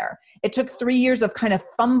get there. It took 3 years of kind of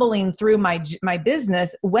fumbling through my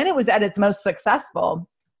business when it was at its most successful,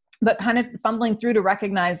 but kind of fumbling through to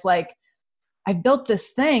recognize like, I've built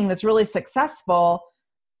this thing that's really successful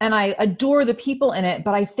and I adore the people in it,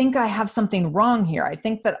 but I think I have something wrong here. I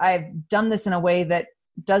think that I've done this in a way that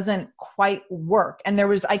doesn't quite work. And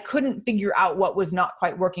I couldn't figure out what was not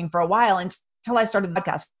quite working for a while until I started the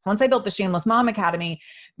podcast. Once I built the Shameless Mom Academy,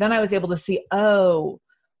 then I was able to see, oh,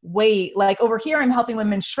 wait, like over here, I'm helping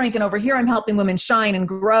women shrink, and over here, I'm helping women shine and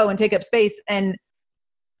grow and take up space. And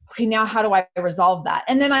okay, now how do I resolve that?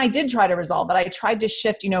 And then I did try to resolve it. I tried to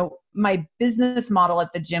shift, my business model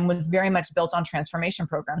at the gym was very much built on transformation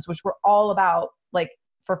programs, which were all about like,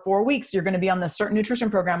 for 4 weeks, you're going to be on this certain nutrition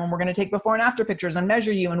program, and we're going to take before and after pictures and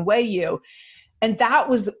measure you and weigh you. And that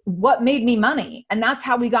was what made me money. And that's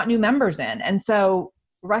how we got new members in. And so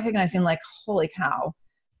recognizing like, holy cow,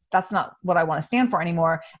 that's not what I want to stand for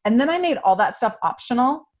anymore. And then I made all that stuff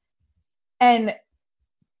optional. And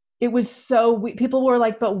it was people were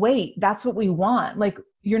like, but wait, that's what we want. Like,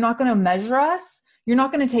 you're not going to measure us. You're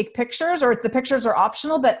not going to take pictures, or the pictures are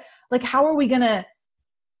optional, but like, how are we going to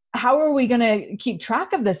keep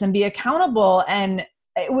track of this and be accountable? And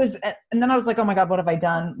then I was like, oh my God, what have I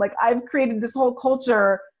done? Like, I've created this whole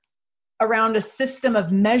culture around a system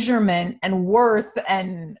of measurement and worth.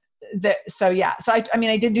 And so I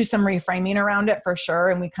mean, I did do some reframing around it for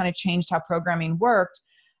sure. And we kind of changed how programming worked.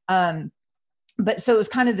 But so it was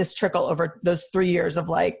kind of this trickle over those 3 years of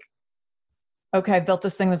like, okay, I've built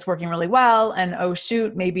this thing that's working really well. And oh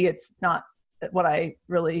shoot, maybe it's not what I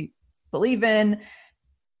really believe in.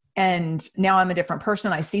 And now I'm a different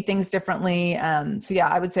person. I see things differently. So yeah,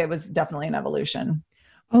 I would say it was definitely an evolution.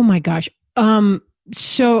 Oh my gosh.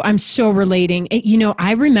 So I'm so relating.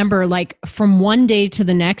 I remember like from one day to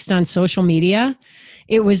the next on social media,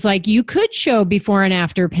 it was like you could show before and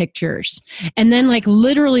after pictures. And then like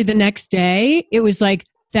literally the next day, it was like,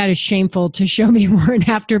 that is shameful to show me before and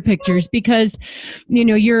after pictures because,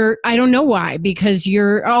 I don't know why, because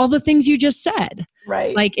you're all the things you just said.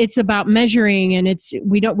 Right. Like it's about measuring and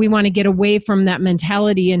we want to get away from that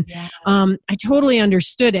mentality. And I totally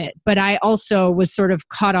understood it, but I also was sort of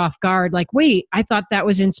caught off guard. Like, wait, I thought that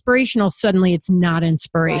was inspirational. Suddenly it's not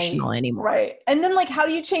inspirational anymore. Right. And then like, how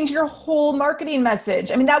do you change your whole marketing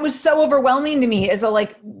message? I mean, that was so overwhelming to me as a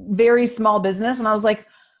like very small business. And I was like,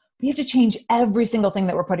 we have to change every single thing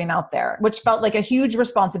that we're putting out there, which felt like a huge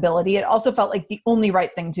responsibility. It also felt like the only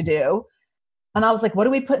right thing to do. And I was like, what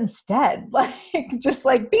do we put instead? Like, just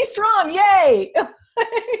like, be strong. Yay.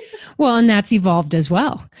 Well, and that's evolved as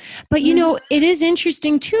well. But, it is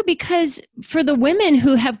interesting too, because for the women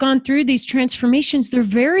who have gone through these transformations, they're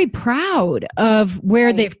very proud of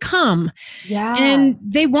where they've come. Yeah. And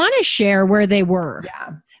they want to share where they were.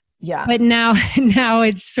 Yeah. Yeah. But now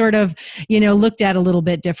it's sort of, looked at a little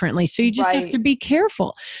bit differently. So you just have to be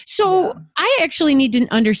careful. So I actually need to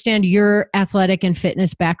understand your athletic and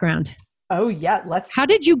fitness background. Oh, yeah. How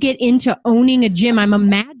did you get into owning a gym? I'm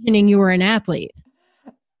imagining you were an athlete.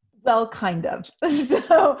 Well, kind of.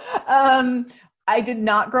 So I did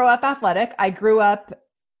not grow up athletic. I grew up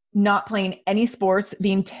not playing any sports,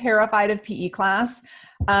 being terrified of PE class.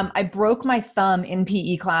 I broke my thumb in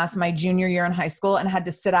PE class my junior year in high school and had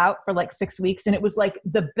to sit out for like 6 weeks. And it was like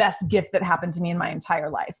the best gift that happened to me in my entire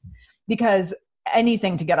life because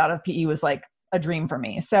anything to get out of PE was like a dream for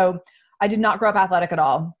me. So I did not grow up athletic at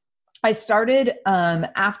all. I started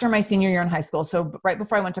after my senior year in high school. So right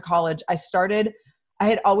before I went to college, I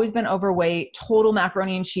had always been overweight, total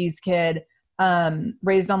macaroni and cheese kid,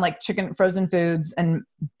 raised on like chicken, frozen foods and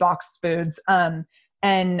boxed foods.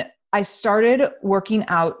 And I started working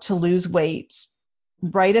out to lose weight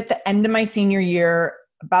right at the end of my senior year,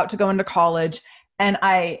 about to go into college. And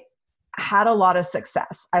I had a lot of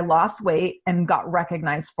success. I lost weight and got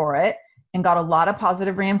recognized for it and got a lot of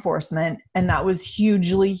positive reinforcement. And that was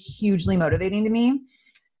hugely, hugely motivating to me.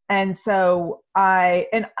 And so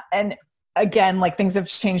and again, like things have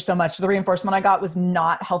changed so much. The reinforcement I got was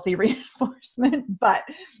not healthy reinforcement, but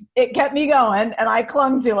it kept me going and I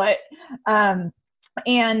clung to it.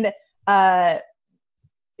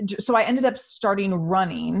 So I ended up starting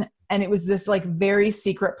running, and it was this like very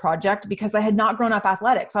secret project because I had not grown up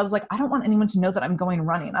athletic. So I was like, I don't want anyone to know that I'm going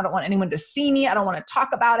running. I don't want anyone to see me. I don't want to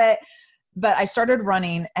talk about it. But I started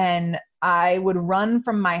running, and I would run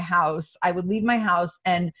from my house. I would leave my house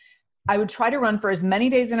and I would try to run for as many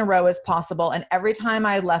days in a row as possible. And every time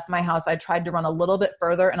I left my house, I tried to run a little bit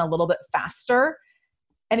further and a little bit faster.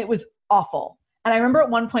 And it was awful. And I remember at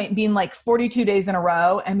one point being like 42 days in a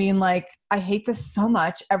row and being like, I hate this so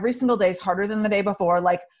much. Every single day is harder than the day before.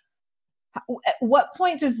 Like, at what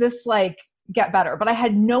point does this like get better? But I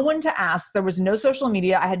had no one to ask. There was no social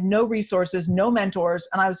media. I had no resources, no mentors.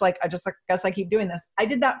 And I was like, I guess I keep doing this. I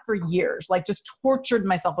did that for years, like just tortured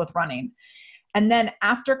myself with running. And then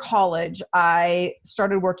after college, I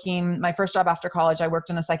started working, my first job after college, I worked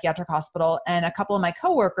in a psychiatric hospital, and a couple of my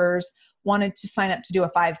coworkers wanted to sign up to do a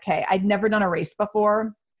 5K. I'd never done a race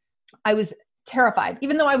before. I was terrified,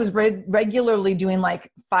 even though I was regularly doing like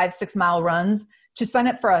 5-6 mile runs. To sign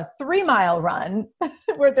up for a 3-mile run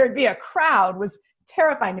where there'd be a crowd was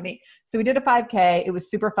terrifying to me. So we did a 5K. It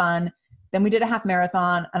was super fun. Then we did a half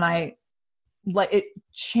marathon, and it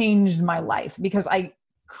changed my life because I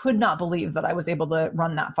could not believe that I was able to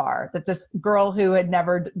run that far, that this girl who had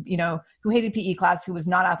never, who hated PE class, who was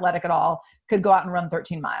not athletic at all, could go out and run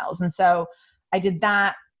 13 miles. And so I did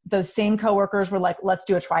that. Those same coworkers were like, let's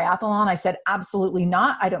do a triathlon. I said, absolutely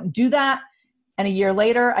not. I don't do that. And a year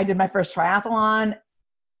later, I did my first triathlon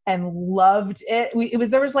and loved it.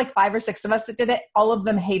 There was like 5 or 6 of us that did it. All of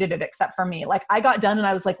them hated it except for me. Like I got done and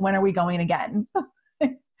I was like, when are we going again?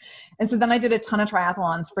 And so then I did a ton of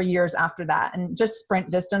triathlons for years after that, and just sprint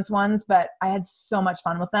distance ones, but I had so much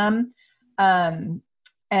fun with them.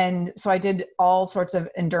 And so I did all sorts of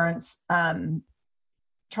endurance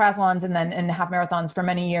triathlons and half marathons for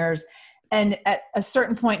many years. And at a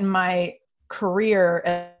certain point in my career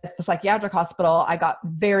at the psychiatric hospital, I got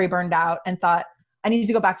very burned out and thought I needed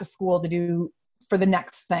to go back to school to do for the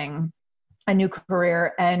next thing, a new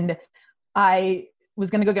career. And I was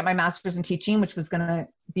going to go get my master's in teaching, which was going to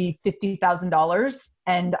be $50,000.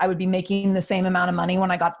 And I would be making the same amount of money when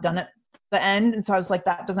I got done at the end. And so I was like,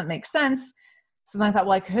 that doesn't make sense. So then I thought,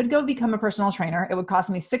 well, I could go become a personal trainer. It would cost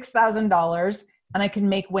me $6,000 and I can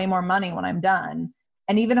make way more money when I'm done.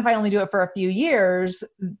 And even if I only do it for a few years,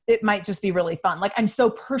 it might just be really fun. Like I'm so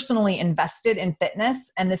personally invested in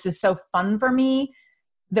fitness and this is so fun for me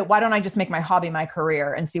that why don't I just make my hobby my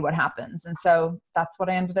career and see what happens? And so that's what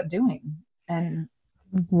I ended up doing. And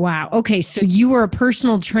Wow. Okay. So you were a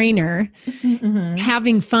personal trainer,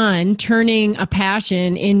 having fun, turning a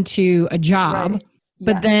passion into a job, Right.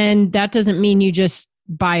 but Yes. then that doesn't mean you just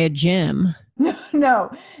buy a gym.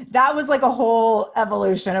 No, that was like a whole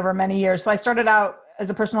evolution over many years. So I started out as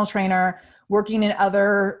a personal trainer, working in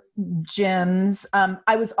other gyms.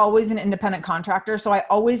 I was always an independent contractor, so I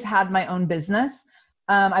always had my own business.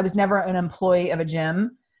 I was never an employee of a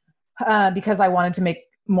gym because I wanted to make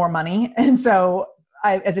more money. And so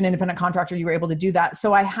as an independent contractor, you were able to do that.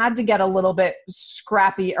 So I had to get a little bit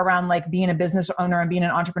scrappy around like being a business owner and being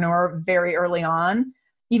an entrepreneur very early on,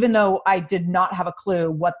 even though I did not have a clue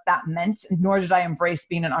what that meant, nor did I embrace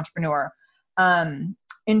being an entrepreneur.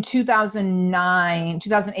 In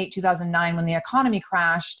 2008, 2009, when the economy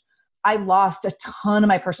crashed, I lost a ton of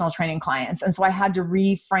my personal training clients. And so I had to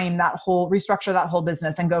restructure that whole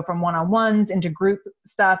business and go from one-on-ones into group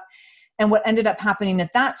stuff. And what ended up happening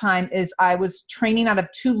at that time is I was training out of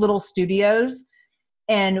two little studios,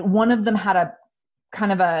 and one of them had a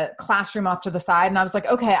kind of a classroom off to the side. And I was like,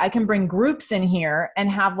 okay, I can bring groups in here and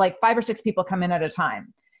have like 5 or 6 people come in at a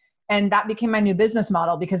time. And that became my new business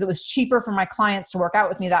model because it was cheaper for my clients to work out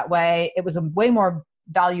with me that way. It was a way more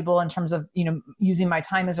valuable in terms of, using my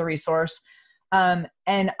time as a resource. And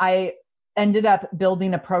I ended up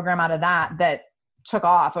building a program out of that took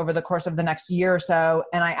off over the course of the next year or so.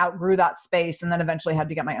 And I outgrew that space and then eventually had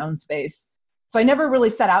to get my own space. So I never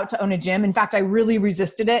really set out to own a gym. In fact, I really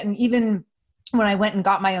resisted it. And even when I went and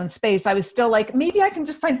got my own space, I was still like, maybe I can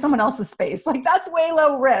just find someone else's space. Like that's way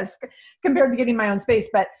low risk compared to getting my own space.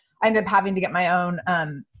 But I ended up having to get my own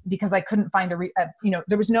because I couldn't find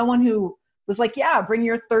there was no one who was like, yeah, bring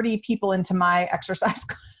your 30 people into my exercise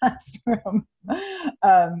classroom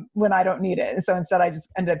when I don't need it. So instead, I just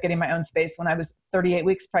ended up getting my own space when I was 38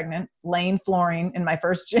 weeks pregnant, laying flooring in my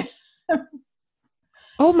first gym.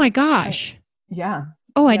 Oh my gosh. Yeah.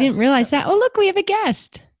 Oh, I didn't realize that. Oh, look, we have a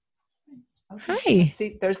guest. Okay. Hi.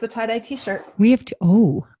 See, there's the tie-dye t-shirt. We have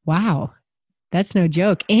oh, wow. That's no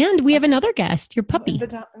joke. And we have another guest, your puppy.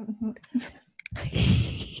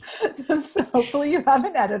 So hopefully you have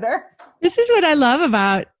an editor. This is what I love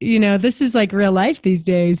about, this is like real life these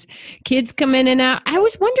days. Kids come in and out. I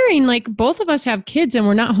was wondering, like, both of us have kids and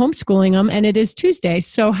we're not homeschooling them, and it is Tuesday.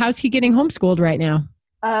 So how's he getting homeschooled right now?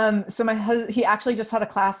 So he actually just had a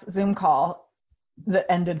class Zoom call that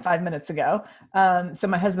ended 5 minutes ago. So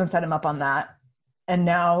my husband set him up on that. And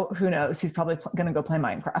now who knows, he's probably going to go play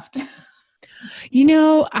Minecraft.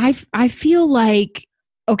 I feel like,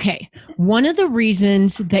 okay, one of the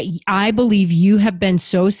reasons that I believe you have been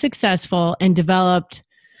so successful and developed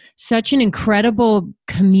such an incredible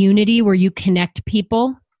community where you connect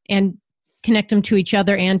people and connect them to each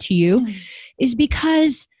other and to you is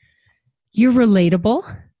because you're relatable,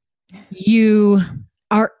 you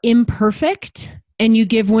are imperfect, and you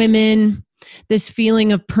give women this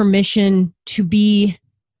feeling of permission to be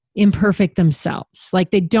imperfect themselves.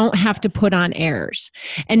 Like they don't have to put on airs.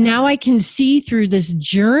 And now I can see through this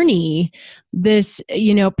journey, this,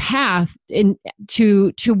 path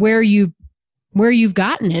to where you've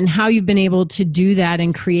gotten and how you've been able to do that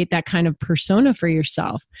and create that kind of persona for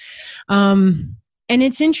yourself. And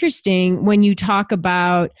it's interesting when you talk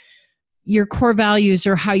about your core values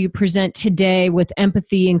or how you present today with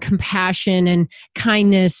empathy and compassion and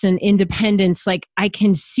kindness and independence. Like I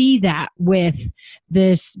can see that with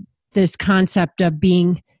this concept of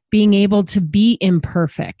being able to be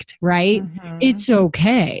imperfect, right? Mm-hmm. It's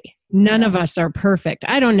okay. None of us are perfect.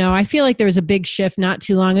 I don't know. I feel like there was a big shift not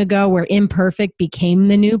too long ago where imperfect became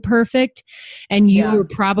the new perfect. And you were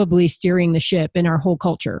probably steering the ship in our whole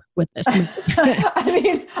culture with this. I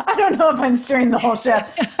mean, I don't know if I'm steering the whole ship,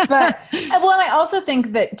 but and I also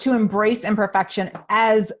think that to embrace imperfection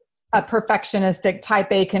as a perfectionistic type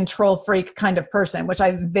A control freak kind of person, which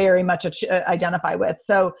I very much identify with.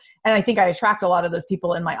 So, and I think I attract a lot of those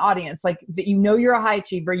people in my audience, like that, you're a high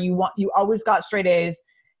achiever, you always got straight A's.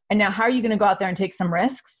 And now how are you going to go out there and take some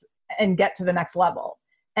risks and get to the next level?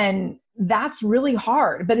 And that's really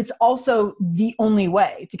hard, but it's also the only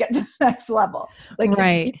way to get to the next level. Like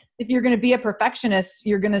right. if you're going to be a perfectionist,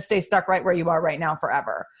 you're going to stay stuck right where you are right now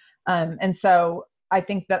forever. And so I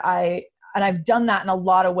think that I've done that in a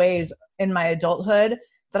lot of ways in my adulthood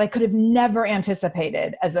that I could have never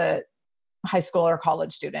anticipated as a high school or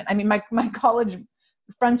college student. I mean, my college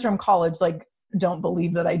friends from college, like, don't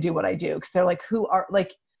believe that I do what I do. Cause they're like,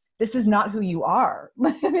 this is not who you are.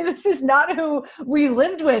 This is not who we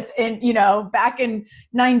lived with back in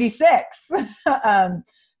 96.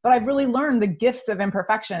 But I've really learned the gifts of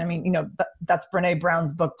imperfection. I mean, that's Brene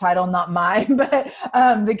Brown's book title, not mine, but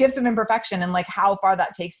the gifts of imperfection and like how far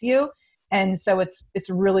that takes you. And so it's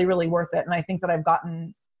really, really worth it. And I think that I've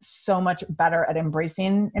gotten so much better at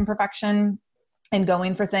embracing imperfection and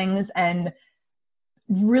going for things and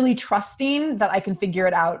really trusting that I can figure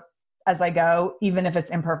it out as I go, even if it's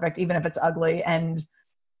imperfect, even if it's ugly, and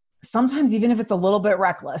sometimes even if it's a little bit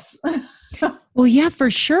reckless. Well, yeah, for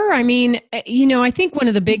sure. I mean, I think one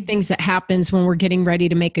of the big things that happens when we're getting ready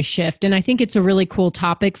to make a shift, and I think it's a really cool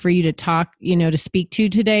topic for you to talk, to speak to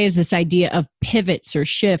today, is this idea of pivots or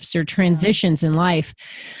shifts or transitions in life.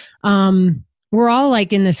 We're all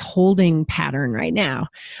like in this holding pattern right now,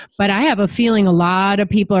 but I have a feeling a lot of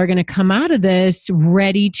people are going to come out of this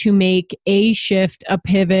ready to make a shift, a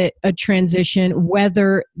pivot, a transition,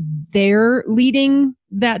 whether they're leading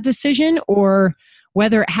that decision or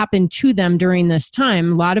whether it happened to them during this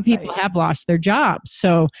time. A lot of people have lost their jobs.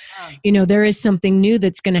 So, there is something new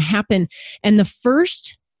that's going to happen. And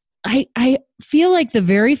I feel like the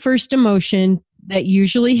very first emotion that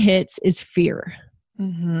usually hits is fear.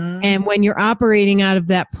 Mm-hmm. And when you're operating out of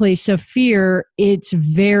that place of fear, it's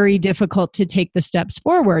very difficult to take the steps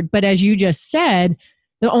forward. But as you just said,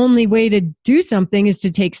 the only way to do something is to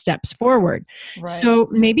take steps forward. Right. So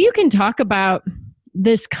maybe you can talk about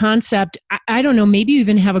this concept. I don't know, maybe you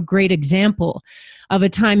even have a great example of a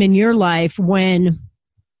time in your life when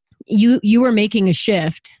you were making a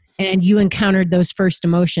shift and you encountered those first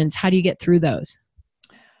emotions. How do you get through those?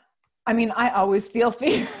 I mean, I always feel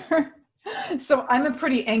fear. So I'm a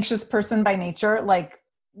pretty anxious person by nature. Like,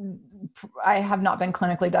 I have not been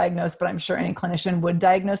clinically diagnosed, but I'm sure any clinician would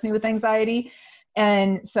diagnose me with anxiety.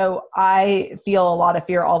 And so I feel a lot of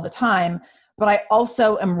fear all the time, but I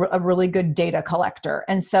also am a really good data collector.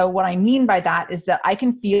 And so what I mean by that is that I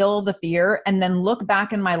can feel the fear and then look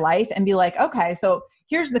back in my life and be like, okay, so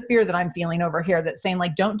here's the fear that I'm feeling over here that's saying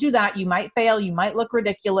like, don't do that. You might fail. You might look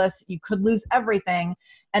ridiculous. You could lose everything.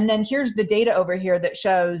 And then here's the data over here that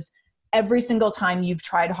shows every single time you've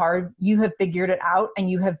tried hard, you have figured it out, and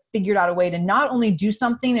you have figured out a way to not only do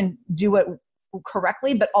something and do it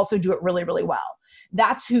correctly, but also do it really, really well.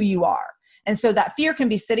 That's who you are. And so that fear can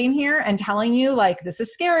be sitting here and telling you like, this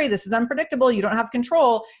is scary, this is unpredictable, you don't have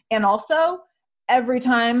control. And also every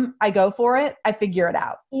time I go for it, I figure it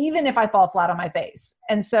out, even if I fall flat on my face.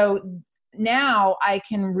 And so now I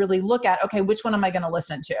can really look at, okay, which one am I going to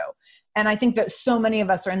listen to? And I think that so many of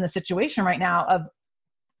us are in the situation right now of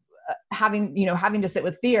having to sit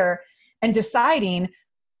with fear and deciding,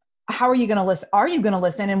 how are you going to listen? Are you going to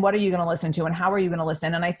listen? And what are you going to listen to? And how are you going to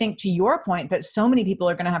listen? And I think to your point that so many people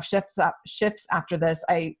are going to have shifts after this,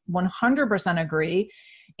 I 100% agree.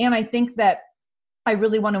 And I think that I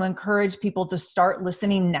really want to encourage people to start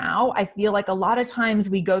listening now. I feel like a lot of times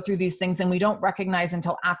we go through these things and we don't recognize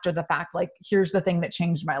until after the fact, like, here's the thing that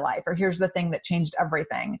changed my life, or here's the thing that changed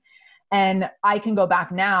everything. And I can go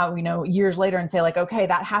back now, years later and say like, okay,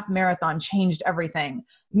 that half marathon changed everything.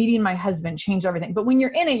 Meeting my husband changed everything. But when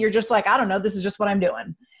you're in it, you're just like, I don't know, this is just what I'm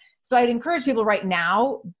doing. So I'd encourage people right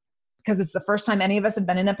now, because it's the first time any of us have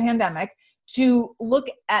been in a pandemic, to look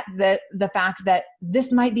at the fact that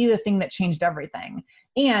this might be the thing that changed everything.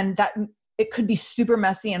 And that it could be super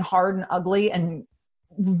messy and hard and ugly and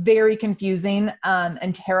very confusing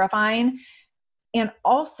and terrifying. And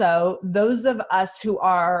also those of us who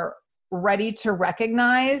are ready to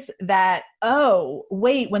recognize that, oh,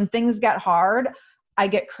 wait, when things get hard, I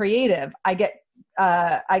get creative, I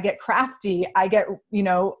get crafty, I get,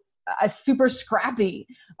 super scrappy.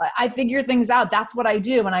 I figure things out. That's what I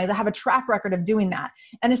do. And I have a track record of doing that.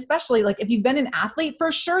 And especially like if you've been an athlete,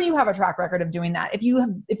 for sure you have a track record of doing that. If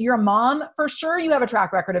you're a mom, for sure you have a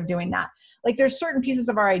track record of doing that. Like there's certain pieces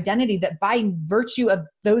of our identity that by virtue of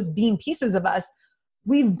those being pieces of us,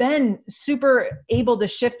 we've been super able to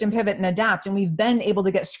shift and pivot and adapt. And we've been able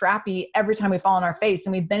to get scrappy every time we fall on our face.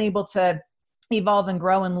 And we've been able to evolve and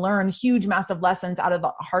grow and learn huge, massive lessons out of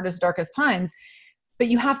the hardest, darkest times. But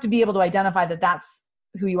you have to be able to identify that that's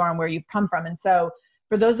who you are and where you've come from. And so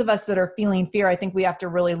for those of us that are feeling fear, I think we have to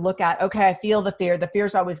really look at, okay, I feel the fear. The fear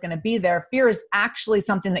is always going to be there. Fear is actually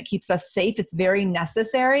something that keeps us safe. It's very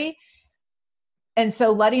necessary. And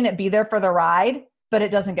so letting it be there for the ride, but it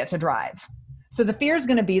doesn't get to drive. So the fear is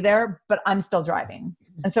going to be there, but I'm still driving.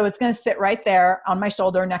 And so it's going to sit right there on my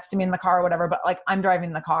shoulder next to me in the car or whatever, but like I'm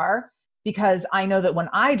driving the car because I know that when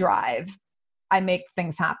I drive, I make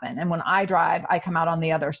things happen. And when I drive, I come out on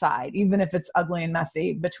the other side, even if it's ugly and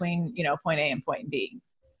messy between, point A and point B.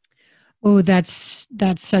 Oh, that's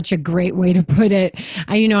such a great way to put it.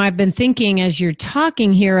 I've been thinking as you're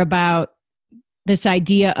talking here about this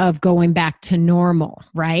idea of going back to normal,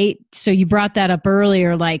 right? So you brought that up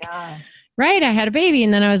earlier, like, right, I had a baby.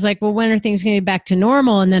 And then I was like, well, when are things going to get back to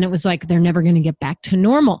normal? And then it was like, they're never going to get back to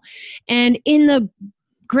normal. And in the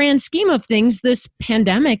grand scheme of things, this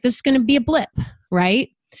pandemic, this is going to be a blip, right?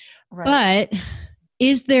 Right. But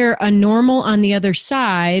is there a normal on the other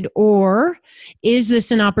side, or is this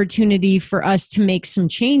an opportunity for us to make some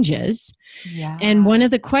changes? Yeah. And one of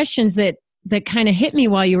the questions that kind of hit me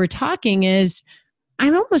while you were talking is, I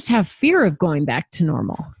almost have fear of going back to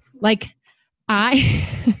normal. Like I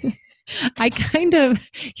kind of,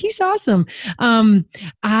 he's awesome.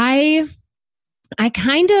 I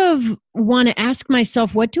kind of want to ask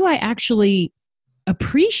myself, what do I actually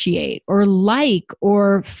appreciate or like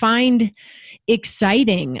or find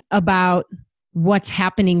exciting about what's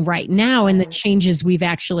happening right now and the changes we've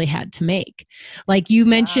actually had to make? Like you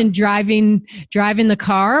mentioned driving the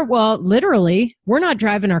car. Well, literally, we're not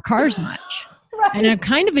driving our cars much. Right. And I'm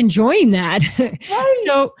kind of enjoying that. Right.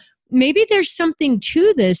 So maybe there's something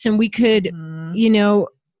to this, and we could,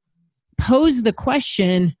 pose the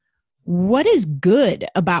question, what is good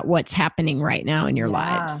about what's happening right now in your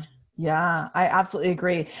lives? Yeah, I absolutely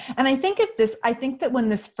agree. And I think that when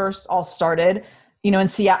this first all started, in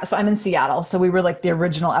Seattle, so I'm in Seattle, so we were like the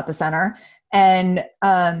original epicenter. And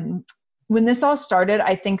when this all started,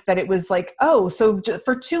 I think that it was like, oh, so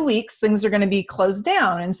for 2 weeks, things are going to be closed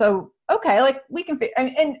down. And so, okay, like we can,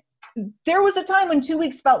 and there was a time when 2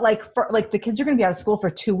 weeks felt like the kids are going to be out of school for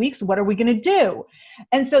 2 weeks. What are we going to do?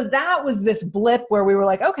 And so that was this blip where we were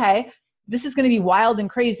like, okay, this is going to be wild and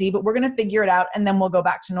crazy, but we're going to figure it out and then we'll go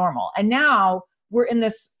back to normal. And now we're in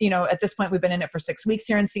this, at this point, we've been in it for 6 weeks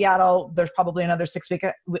here in Seattle. There's probably another 6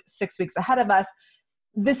 weeks ahead of us.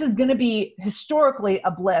 This is going to be historically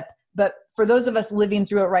a blip, but for those of us living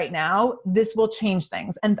through it right now, this will change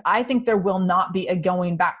things. And I think there will not be a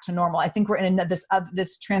going back to normal. I think we're in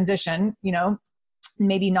this transition,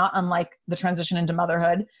 maybe not unlike the transition into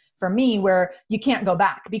motherhood for me, where you can't go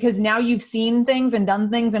back because now you've seen things and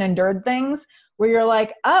done things and endured things where you're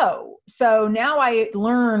like, oh, so now I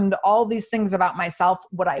learned all these things about myself,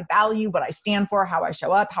 what I value, what I stand for, how I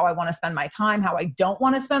show up, how I want to spend my time, how I don't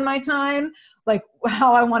want to spend my time, like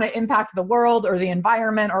how I want to impact the world or the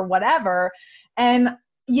environment or whatever. And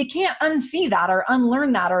you can't unsee that or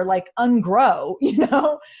unlearn that or like ungrow,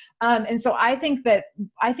 And so I think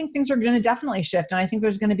things are going to definitely shift. And I think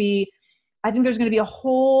there's going to be a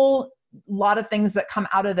whole lot of things that come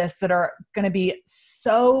out of this that are going to be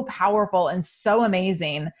so powerful and so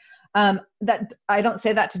amazing, that I don't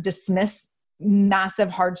say that to dismiss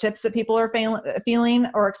massive hardships that people are feeling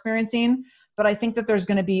or experiencing, but I think that there's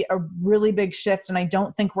going to be a really big shift, and I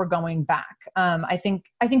don't think we're going back. I think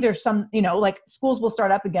there's some, like schools will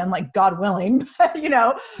start up again, like God willing,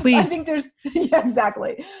 Please. I think there's, yeah,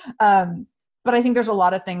 exactly. But I think there's a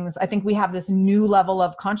lot of things. I think we have this new level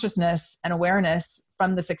of consciousness and awareness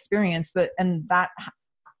from this experience that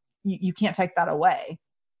you can't take that away.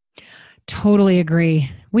 Totally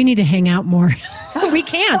agree. We need to hang out more. We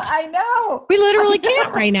can't. I know. We literally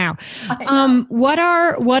can't right now. What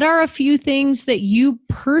are a few things that you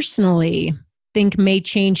personally think may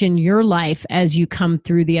change in your life as you come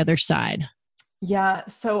through the other side? Yeah.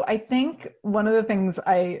 So I think one of the things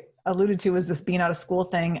I alluded to was this being out of school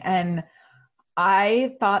thing. And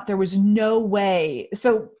I thought there was no way.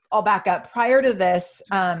 So I'll back up. Prior to this,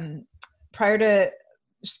 prior to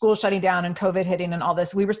school shutting down and COVID hitting and all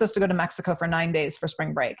this, we were supposed to go to Mexico for 9 days for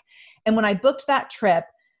spring break. And when I booked that trip,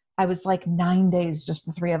 I was like, 9 days, just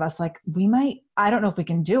the three of us, like I don't know if we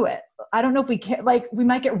can do it. I don't know if we can, like, we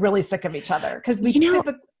might get really sick of each other because we do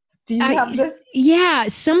you have this? Yeah.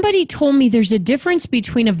 Somebody told me there's a difference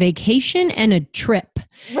between a vacation and a trip.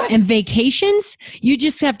 Right. And vacations, you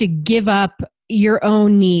just have to give up your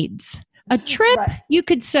own needs. A trip, right, you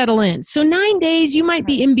could settle in. So 9 days, you might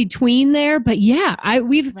be in between there, but yeah,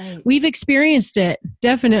 we've experienced it.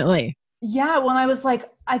 Definitely. Yeah. When I was like,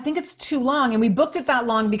 I think it's too long, and we booked it that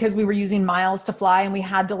long because we were using miles to fly and we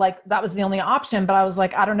had to that was the only option. But I was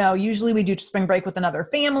like, I don't know. Usually we do spring break with another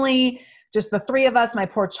family, just the three of us. My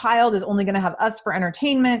poor child is only going to have us for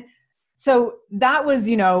entertainment. So that was,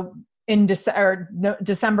 in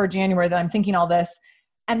December, January that I'm thinking all this.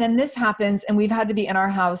 And then this happens and we've had to be in our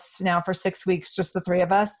house now for 6 weeks, just the three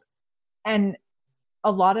of us. And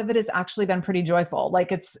a lot of it has actually been pretty joyful.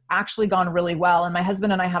 Like it's actually gone really well. And my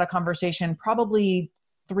husband and I had a conversation probably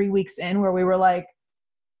 3 weeks in where we were like,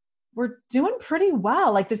 we're doing pretty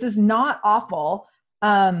well. Like this is not awful.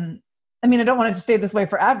 I don't want it to stay this way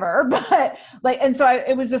forever, but and so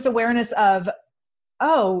it was this awareness of,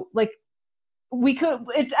 we could,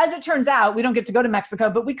 as it turns out, we don't get to go to Mexico,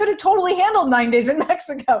 but we could have totally handled 9 days in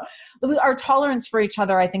Mexico. Our tolerance for each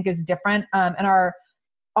other, I think, is different. And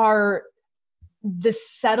the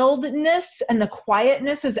settledness and the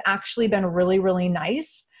quietness has actually been really, really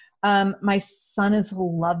nice. My son is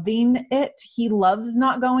loving it. He loves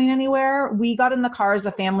not going anywhere. We got in the car as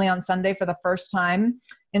a family on Sunday for the first time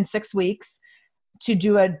in 6 weeks to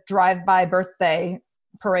do a drive-by birthday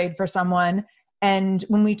parade for someone. And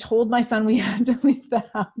when we told my son we had to leave the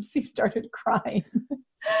house, he started crying.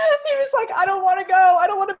 He was like, I don't want to go. I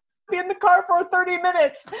don't want to be in the car for 30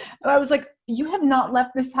 minutes. And I was like, you have not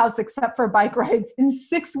left this house except for bike rides in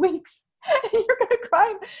 6 weeks. And you're going to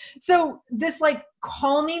cry. So this like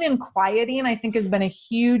calming and quieting, I think has been a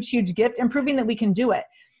huge, huge gift and proving that we can do it,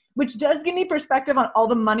 which does give me perspective on all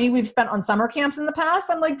the money we've spent on summer camps in the past.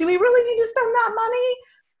 I'm like, do we really need to spend that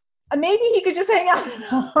money? Maybe he could just hang out at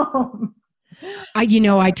home.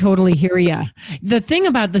 I totally hear you. The thing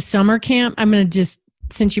about the summer camp, I'm going to just,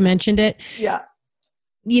 since you mentioned it. Yeah.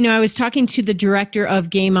 I was talking to the director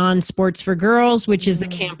of Game On Sports for Girls, which is the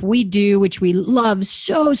camp we do, which we love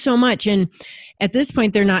so, so much. And at this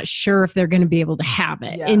point, they're not sure if they're going to be able to have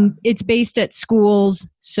it. Yeah. And it's based at schools.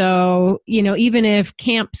 So, even if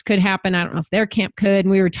camps could happen, I don't know if their camp could.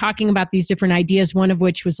 And we were talking about these different ideas, one of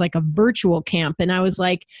which was like a virtual camp. And I was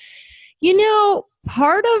like,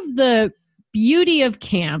 part of the beauty of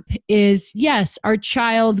camp is, yes, our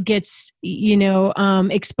child gets,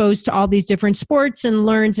 exposed to all these different sports and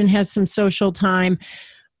learns and has some social time,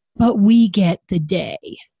 but we get the day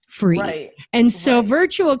free. Right. And so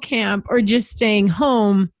virtual camp or just staying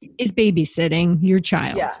home is babysitting your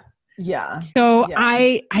child. Yeah. Yeah. So yeah.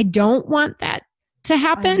 I don't want that to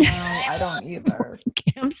happen. I don't either.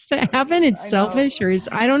 Camps to happen. It's selfish, or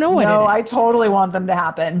I don't know what. No, I totally want them to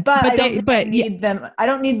happen, but I don't need them. I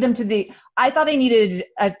don't need them to I thought I needed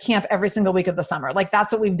a camp every single week of the summer. Like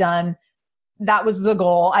that's what we've done. That was the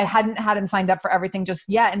goal. I hadn't had him signed up for everything just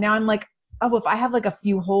yet. And now I'm like, oh, if I have like a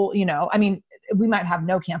few whole, we might have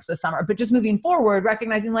no camps this summer, but just moving forward,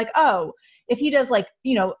 recognizing like, oh, if he does like,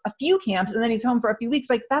 a few camps and then he's home for a few weeks,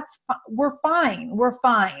 like we're fine. We're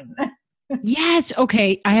fine. Yes.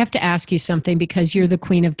 Okay. I have to ask you something because you're the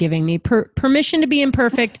queen of giving me permission to be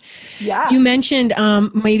imperfect. Yeah. You mentioned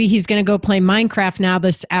maybe he's going to go play Minecraft now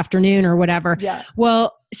this afternoon or whatever. Yeah.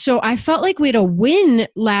 Well, so I felt like we had a win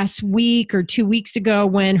last week or 2 weeks ago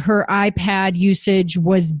when her iPad usage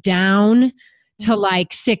was down to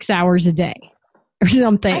like 6 hours a day or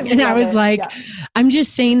something. I was like, I'm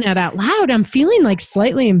just saying that out loud. I'm feeling like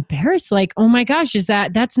slightly embarrassed. Like, oh my gosh,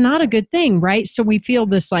 that's not a good thing, right? So we feel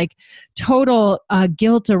this like total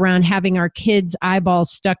guilt around having our kids'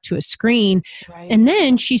 eyeballs stuck to a screen. Right. And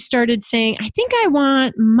then she started saying, I think I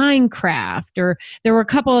want Minecraft, or there were a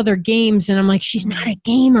couple other games. And I'm like, she's not a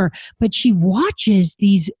gamer, but she watches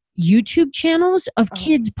these YouTube channels of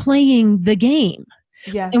kids playing the game.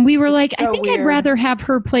 Yes, and we were like, so I think weird. I'd rather have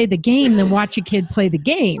her play the game than watch a kid play the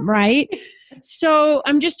game, right? So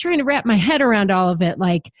I'm just trying to wrap my head around all of it.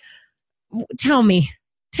 Like, tell me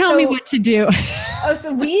what to do.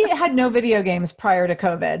 So we had no video games prior to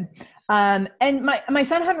COVID. And my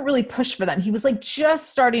son hadn't really pushed for them. He was like just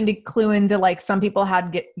starting to clue into like some people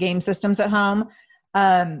had game systems at home.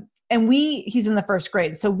 And he's in the first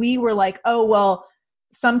grade. So we were like, oh, well,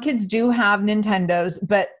 some kids do have Nintendos,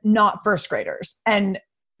 but not first graders. And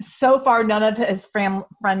so far, none of his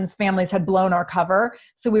friends' families had blown our cover.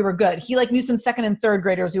 So we were good. He like knew some second and third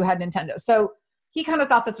graders who had Nintendo. So he kind of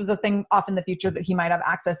thought this was a thing off in the future that he might have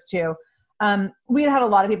access to. We had a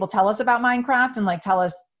lot of people tell us about Minecraft and like tell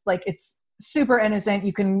us like it's super innocent.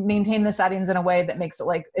 You can maintain the settings in a way that makes it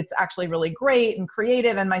like it's actually really great and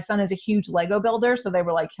creative. And my son is a huge Lego builder. So they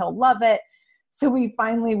were like, he'll love it. So we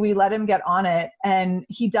let him get on it and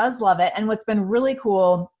he does love it. And what's been really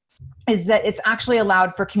cool is that it's actually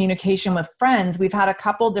allowed for communication with friends. We've had a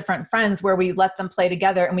couple different friends where we let them play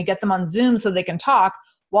together and we get them on Zoom so they can talk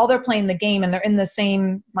while they're playing the game and they're in the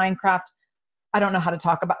same Minecraft. I don't know how to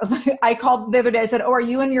talk about it. I called the other day. I said, oh, are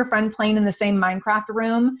you and your friend playing in the same Minecraft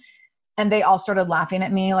room? And they all started laughing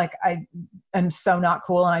at me. Like I am so not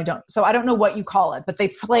cool. And I don't know what you call it, but they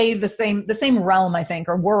play the same realm, I think,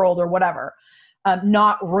 or world or whatever.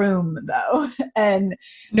 Not room though. And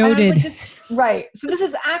noted. And right. So this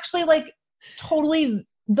is actually like totally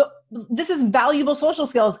this is valuable social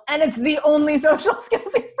skills and it's the only social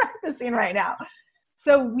skills he's practicing right now.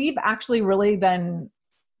 So we've actually really been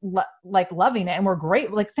like loving it and we're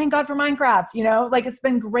great. Like, thank God for Minecraft, like it's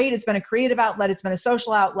been great. It's been a creative outlet. It's been a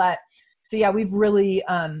social outlet. So yeah, we've really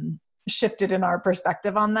shifted in our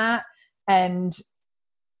perspective on that. And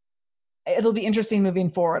it'll be interesting moving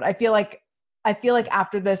forward. I feel like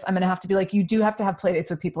after this, I'm going to have to be like, you do have to have play dates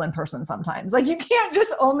with people in person sometimes. Like you can't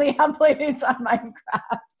just only have play dates on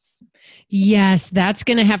Minecraft. Yes. That's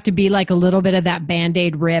going to have to be like a little bit of that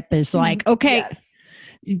Band-Aid rip is like, okay, yes.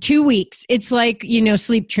 2 weeks. It's like,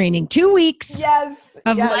 sleep training, 2 weeks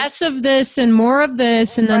of less of this and more of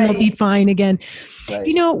this, and then they'll be fine again. Right.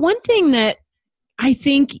 One thing that I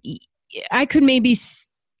think I could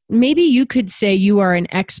maybe you could say you are an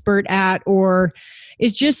expert at, or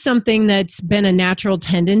is just something that's been a natural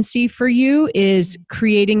tendency for you, is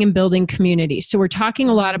creating and building community. So we're talking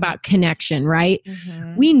a lot about connection, right?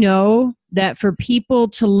 Mm-hmm. We know that for people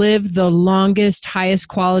to live the longest, highest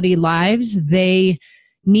quality lives, they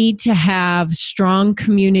need to have strong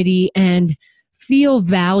community and feel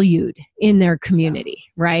valued in their community,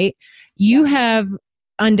 right? You have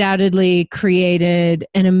undoubtedly created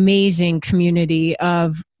an amazing community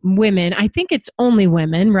of women. I think it's only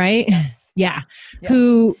women, right? Yes. Yeah.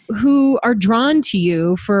 Who are drawn to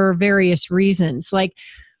you for various reasons. Like,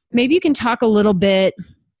 maybe you can talk a little bit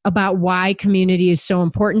about why community is so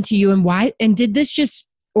important to you, and did this just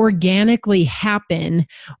organically happen,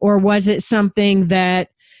 or was it something that,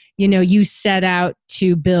 you set out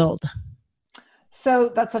to build?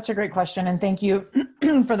 So that's such a great question. And thank you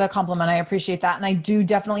for the compliment. I appreciate that. And I do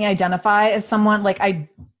definitely identify as someone, like, I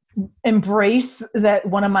embrace that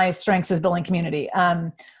one of my strengths is building community.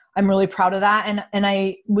 I'm really proud of that. And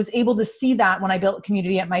I was able to see that when I built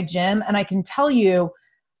community at my gym, and I can tell you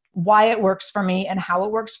why it works for me and how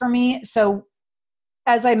it works for me. So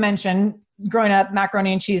as I mentioned, growing up,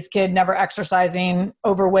 macaroni and cheese kid, never exercising,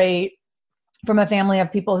 overweight, from a family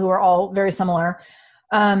of people who are all very similar.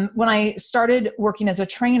 When I started working as a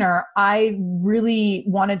trainer, I really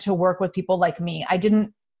wanted to work with people like me.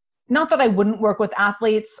 Not that I wouldn't work with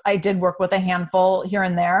athletes. I did work with a handful here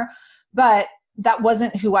and there, but that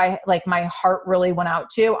wasn't who my heart really went out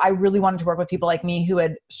to. I really wanted to work with people like me who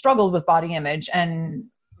had struggled with body image and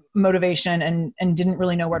motivation and didn't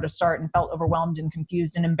really know where to start, and felt overwhelmed and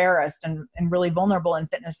confused and embarrassed and really vulnerable in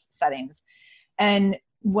fitness settings. And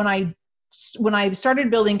when I started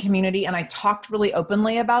building community and I talked really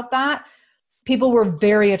openly about that, people were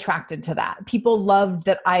very attracted to that. People loved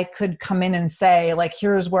that I could come in and say, like,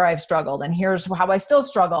 here's where I've struggled, and here's how I still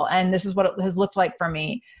struggle, and this is what it has looked like for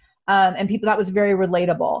me. And people, that was very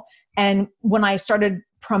relatable. And when I started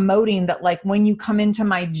promoting that, like, when you come into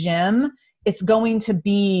my gym, it's going to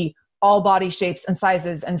be all body shapes and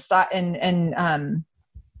sizes and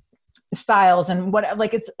styles and what,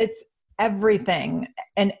 like, it's everything,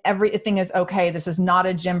 and everything is okay. This is not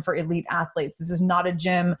a gym for elite athletes. This is not a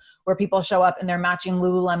gym where people show up in their matching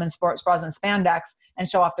Lululemon sports bras and spandex and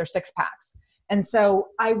show off their six packs. And so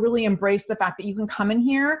I really embrace the fact that you can come in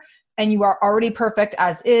here and you are already perfect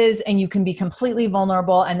as is, and you can be completely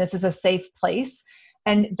vulnerable, and this is a safe place.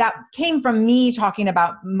 And that came from me talking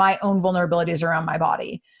about my own vulnerabilities around my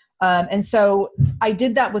body. And so I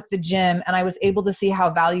did that with the gym, and I was able to see how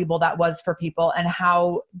valuable that was for people and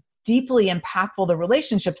how deeply impactful the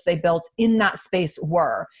relationships they built in that space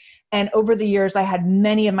were. And over the years, I had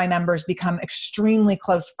many of my members become extremely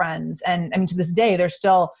close friends. And I mean, to this day, they're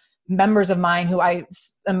still members of mine who I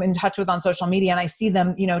am in touch with on social media, and I see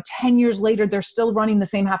them, 10 years later, they're still running the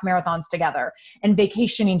same half marathons together and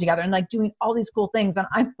vacationing together and, like, doing all these cool things. And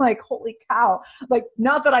I'm like, holy cow. Like,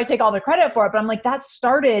 not that I take all the credit for it, but I'm like, that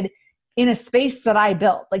started in a space that I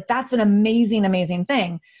built. Like, that's an amazing, amazing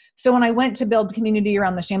thing. So when I went to build community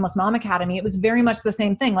around the Shameless Mom Academy, it was very much the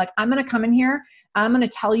same thing. Like, I'm going to come in here, I'm going to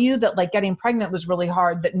tell you that, like, getting pregnant was really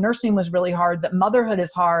hard, that nursing was really hard, that motherhood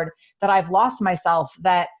is hard, that I've lost myself,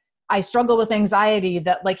 that I struggle with anxiety,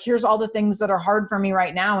 that, like, here's all the things that are hard for me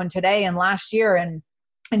right now and today and last year. And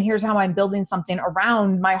here's how I'm building something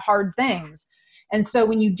around my hard things. And so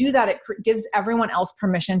when you do that, it gives everyone else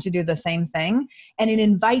permission to do the same thing. And it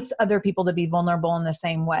invites other people to be vulnerable in the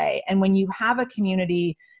same way. And when you have a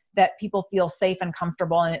community that people feel safe and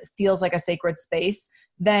comfortable, and it feels like a sacred space,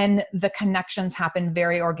 then the connections happen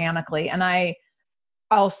very organically. And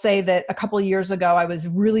I'll say that a couple of years ago, I was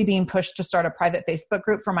really being pushed to start a private Facebook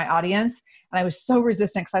group for my audience. And I was so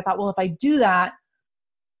resistant because I thought, well, if I do that,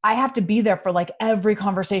 I have to be there for, like, every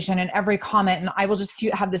conversation and every comment. And I will just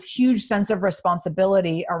have this huge sense of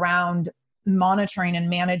responsibility around monitoring and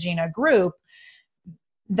managing a group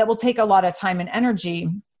that will take a lot of time and energy.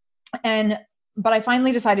 But I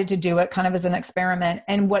finally decided to do it kind of as an experiment.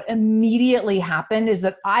 And what immediately happened is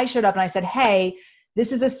that I showed up and I said, hey,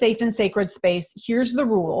 this is a safe and sacred space. Here's the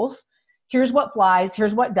rules. Here's what flies.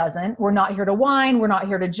 Here's what doesn't. We're not here to whine. We're not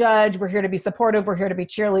here to judge. We're here to be supportive. We're here to be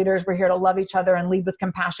cheerleaders. We're here to love each other and lead with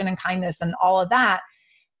compassion and kindness and all of that.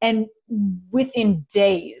 And within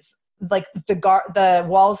days, like, the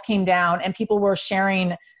walls came down and people were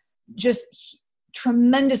sharing just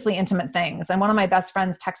tremendously intimate things. And one of my best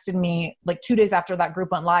friends texted me like 2 days after that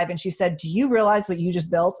group went live, and she said, do you realize what you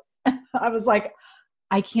just built? I was like,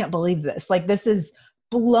 I can't believe this. Like, this is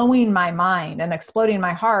blowing my mind and exploding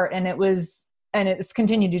my heart. And it's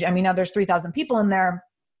continued to, I mean, now there's 3,000 people in there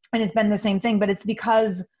and it's been the same thing, but it's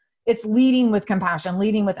because it's leading with compassion,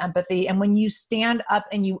 leading with empathy. And when you stand up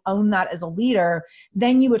and you own that as a leader,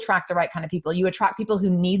 then you attract the right kind of people. You attract people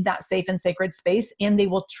who need that safe and sacred space, and they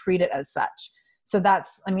will treat it as such. So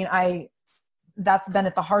that's been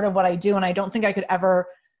at the heart of what I do. And I don't think I could ever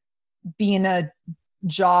be in a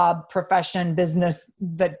job, profession, business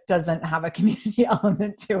that doesn't have a community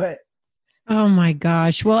element to it. Oh my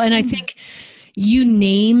gosh. Well, and I think you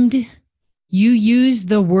used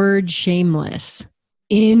the word shameless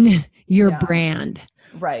in your brand.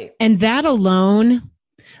 Right. And that alone,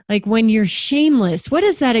 like when you're shameless, what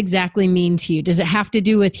does that exactly mean to you? Does it have to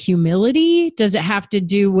do with humility? Does it have to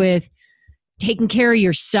do with taking care of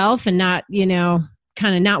yourself and not,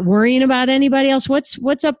 kind of not worrying about anybody else?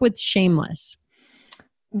 What's up with shameless?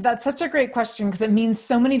 That's such a great question because it means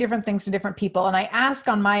so many different things to different people. And I ask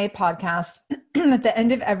on my podcast at the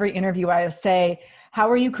end of every interview, I say, how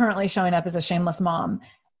are you currently showing up as a shameless mom?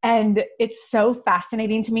 And it's so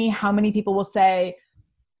fascinating to me how many people will say,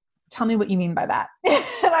 tell me what you mean by that.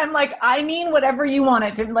 And I'm like, I mean, whatever you want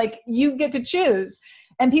it to, like, you get to choose.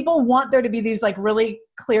 And people want there to be these like really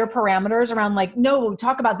clear parameters around like, no,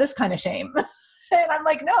 talk about this kind of shame. And I'm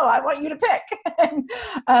like, no, I want you to pick.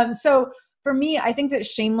 And so for me, I think that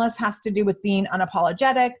shameless has to do with being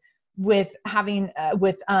unapologetic, with having,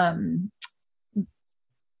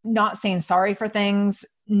 not saying sorry for things,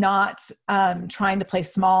 not trying to play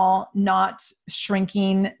small, not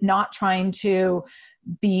shrinking, not trying to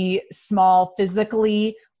be small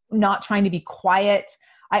physically, not trying to be quiet.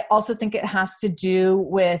 I also think it has to do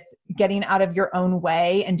with getting out of your own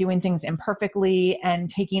way and doing things imperfectly and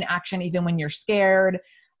taking action even when you're scared,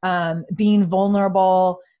 being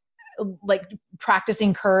vulnerable, like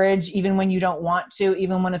practicing courage even when you don't want to,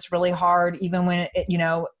 even when it's really hard, even when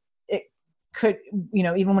it could,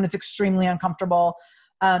 even when it's extremely uncomfortable.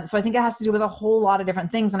 So I think it has to do with a whole lot of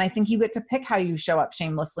different things. And I think you get to pick how you show up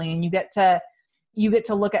shamelessly, and you get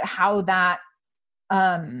to look at how that,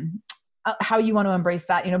 how you want to embrace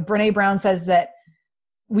that. Brene Brown says that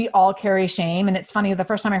we all carry shame. And it's funny, the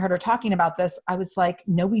first time I heard her talking about this, I was like,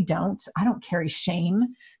 no, we don't. I don't carry shame.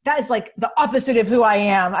 That is like the opposite of who I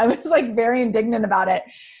am. I was like very indignant about it.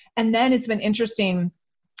 And then it's been interesting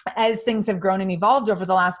as things have grown and evolved over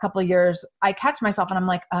the last couple of years. I catch myself and I'm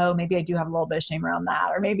like, oh, maybe I do have a little bit of shame around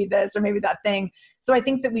that, or maybe this, or maybe that thing. So I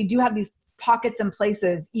think that we do have these pockets and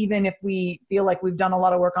places, even if we feel like we've done a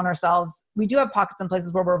lot of work on ourselves, we do have pockets and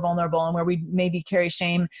places where we're vulnerable and where we maybe carry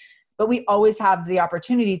shame, but we always have the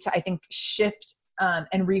opportunity to, I think, shift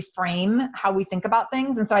and reframe how we think about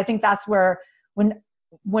things. And so I think that's where when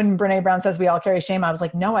Brene Brown says we all carry shame, I was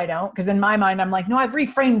like, no, I don't. Because in my mind, I'm like, no, I've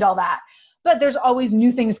reframed all that. But there's always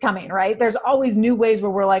new things coming, right? There's always new ways where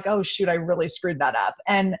we're like, oh, shoot, I really screwed that up.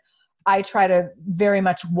 And I try to very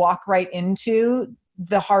much walk right into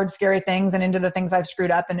the hard, scary things and into the things I've screwed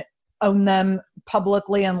up and own them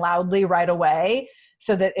publicly and loudly right away,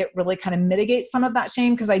 so that it really kind of mitigates some of that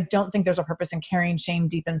shame. Because I don't think there's a purpose in carrying shame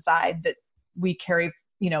deep inside that we carry,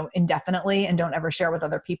 indefinitely and don't ever share with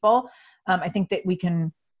other people. I think that we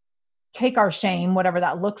can take our shame, whatever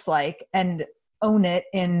that looks like, and own it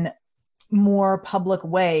in more public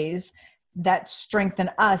ways that strengthen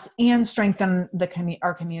us and strengthen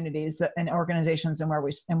our communities and organizations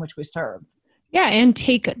in which we serve. Yeah, and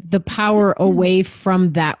take the power away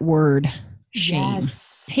from that word, shame.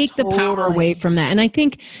 Yes, take the power away from that. And I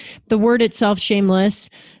think the word itself, shameless,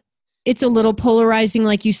 it's a little polarizing.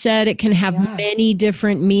 Like you said, it can have many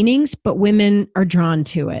different meanings, but women are drawn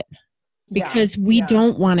to it because we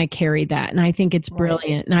don't want to carry that. And I think it's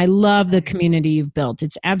brilliant. And I love the community you've built.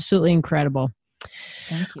 It's absolutely incredible.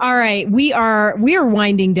 Thank you. All right. We are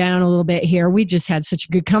winding down a little bit here. We just had such a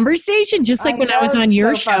good conversation. Just like when I was on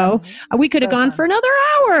your show, we could have gone for another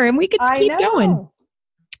hour and we could keep going.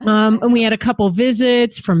 And we had a couple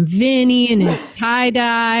visits from Vinny and his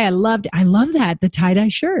tie-dye. I love that. The tie-dye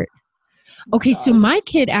shirt. Okay. So my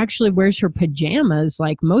kid actually wears her pajamas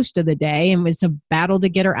like most of the day, and it's a battle to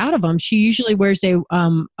get her out of them. She usually wears a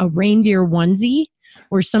reindeer onesie,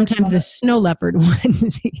 or sometimes a snow leopard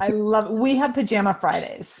onesie. I love it. We have pajama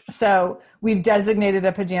Fridays. So we've designated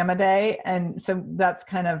a pajama day. And so that's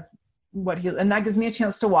kind of and that gives me a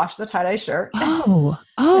chance to wash the tie-dye shirt.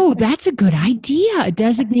 Oh, that's a good idea. A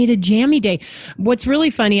designated jammy day. What's really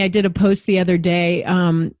funny, I did a post the other day.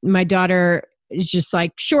 My daughter is just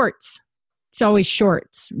like, shorts. It's always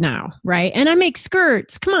shorts now, right? And I make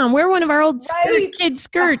skirts. Come on, wear one of our old kid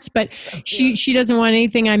skirts. But she doesn't want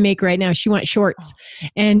anything I make right now. She wants shorts.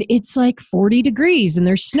 And it's like 40 degrees and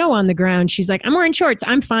there's snow on the ground. She's like, I'm wearing shorts.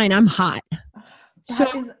 I'm fine. I'm hot. So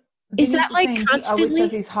is that like He always constantly?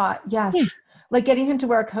 says he's hot. Yes. Yeah. Like getting him to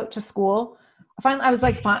wear a coat to school. Finally, I was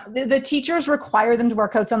like, fine. The teachers require them to wear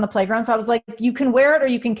coats on the playground. So I was like, you can wear it or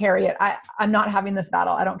you can carry it. I'm not having this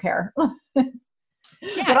battle. I don't care.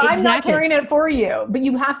 Yeah, but I'm not exactly. carrying it for you, but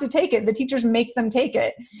you have to take it. The teachers make them take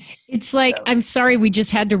it. It's like, I'm sorry, we just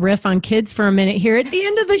had to riff on kids for a minute here at the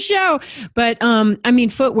end of the show. But I mean,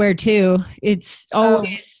 footwear too. It's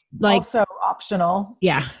always like also optional.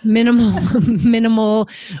 Yeah, minimal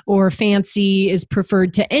or fancy is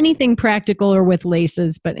preferred to anything practical or with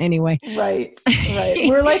laces. But anyway. Right.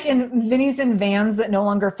 We're like Vinny's in Vans that no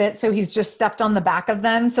longer fit. So he's just stepped on the back of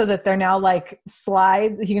them so that they're now like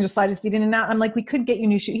slide. He can just slide his feet in and out. I'm like, we could get you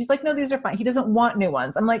new shoes. He's like, no, these are fine. He doesn't want new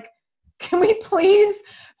ones. I'm like, can we please,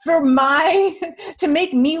 to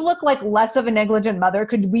make me look like less of a negligent mother,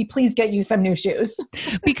 could we please get you some new shoes?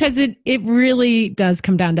 Because it really does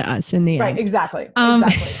come down to us in the end. Right, exactly.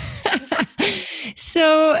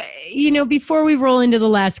 So, before we roll into the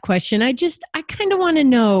last question, I kind of want to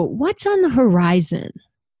know what's on the horizon.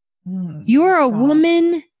 You're a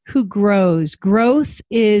woman who grows. Growth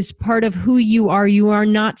is part of who you are. You are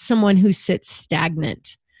not someone who sits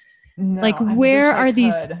stagnant. No, like where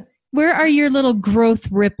are your little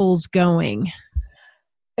growth ripples going?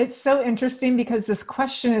 It's so interesting because this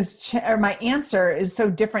question or my answer is so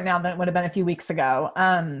different now than it would have been a few weeks ago.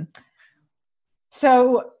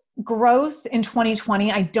 So growth in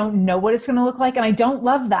 2020, I don't know what it's going to look like. And I don't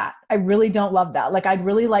love that. I really don't love that. Like, I'd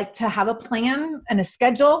really like to have a plan and a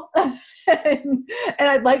schedule and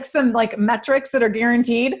I'd like some like metrics that are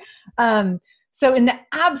guaranteed. So in the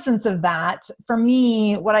absence of that, for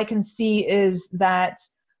me, what I can see is that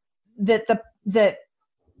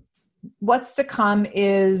what's to come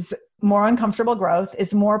is more uncomfortable growth.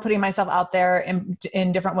 It's more putting myself out there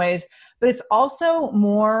in different ways, but it's also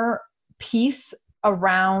more peace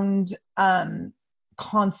around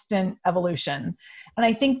constant evolution. And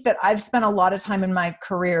I think that I've spent a lot of time in my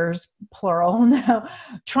careers, plural now,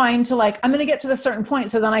 trying to I'm going to get to the certain point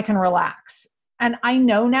so then I can relax. And I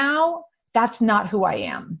know now that's not who I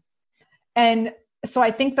am. And so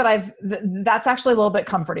I think that that's actually a little bit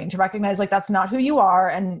comforting to recognize that's not who you are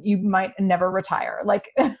and you might never retire.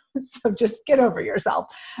 So just get over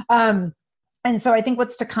yourself. And so I think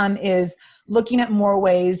what's to come is looking at more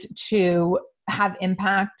ways to have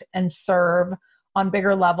impact and serve on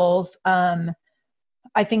bigger levels.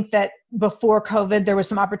 I think that before COVID, there was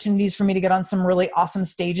some opportunities for me to get on some really awesome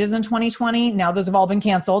stages in 2020. Now those have all been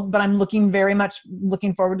canceled, but I'm very much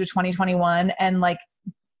looking forward to 2021 and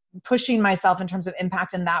pushing myself in terms of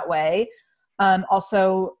impact in that way.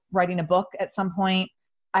 Also writing a book at some point.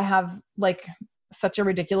 I have such a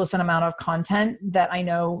ridiculous amount of content that I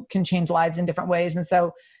know can change lives in different ways. And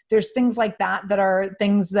so there's things like that are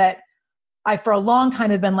things that I, for a long time,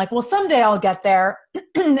 have been well, someday I'll get there.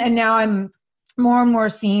 And now I'm more and more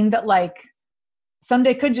seeing that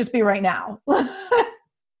someday could just be right now.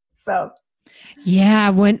 So. Yeah.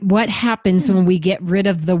 What happens when we get rid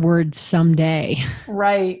of the word someday?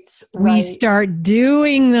 Right. We start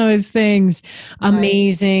doing those things.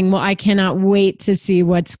 Amazing. Right. Well, I cannot wait to see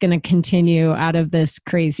what's going to continue out of this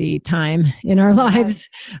crazy time in our lives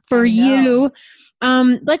for you.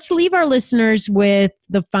 Let's leave our listeners with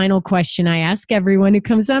the final question I ask everyone who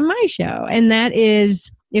comes on my show. And that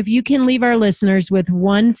is, if you can leave our listeners with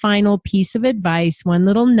one final piece of advice, one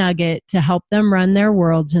little nugget to help them run their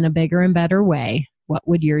worlds in a bigger and better way, what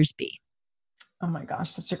would yours be? Oh my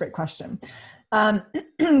gosh, such a great question.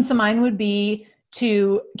 So mine would be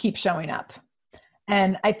to keep showing up.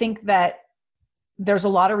 And I think that there's a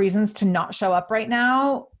lot of reasons to not show up right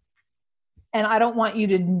now. And I don't want you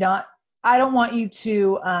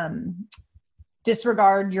to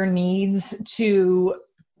disregard your needs to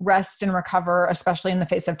rest and recover, especially in the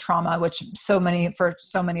face of trauma, which for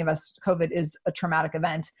so many of us, COVID is a traumatic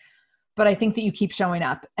event. But I think that you keep showing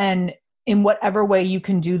up, and in whatever way you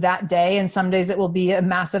can do that day. And some days it will be a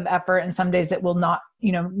massive effort, and some days it will not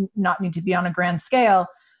need to be on a grand scale.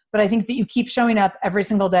 But I think that you keep showing up every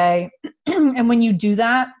single day. And when you do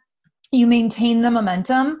that, you maintain the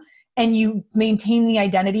momentum and you maintain the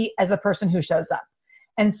identity as a person who shows up.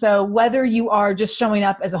 And so whether you are just showing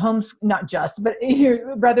up as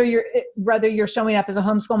whether you're showing up as a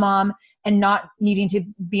homeschool mom and not needing to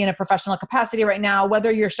be in a professional capacity right now,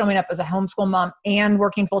 whether you're showing up as a homeschool mom and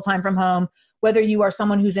working full-time from home, whether you are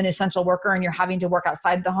someone who's an essential worker and you're having to work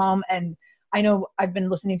outside the home. And I know I've been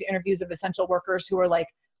listening to interviews of essential workers who are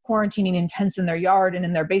quarantining in tents in their yard and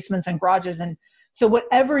in their basements and garages. And so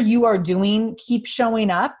whatever you are doing, keep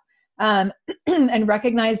showing up and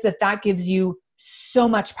recognize that gives you so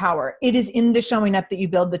much power. It is in the showing up that you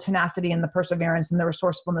build the tenacity and the perseverance and the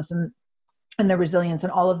resourcefulness and the resilience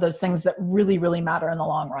and all of those things that really, really matter in the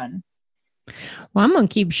long run. Well, I'm going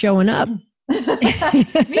to keep showing up.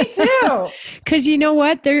 Me too. Because you know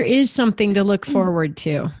what? There is something to look forward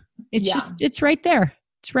to. It's right there.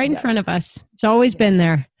 It's right in front of us. It's always been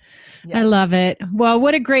there. Yes. I love it. Well,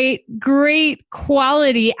 what a great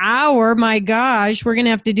quality hour. My gosh, we're going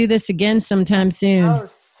to have to do this again sometime soon. Oh,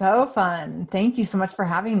 so fun. Thank you so much for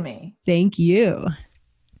having me. Thank you.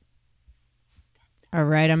 All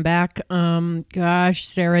right, I'm back. Gosh,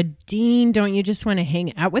 Sarah Dean, don't you just want to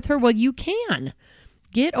hang out with her? Well, you can.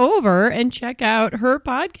 Get over and check out her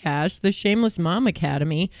podcast, The Shameless Mom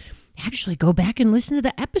Academy. Actually, go back and listen to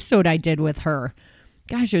the episode I did with her.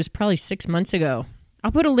 Gosh, it was probably 6 months ago.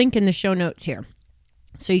 I'll put a link in the show notes here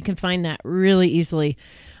so you can find that really easily.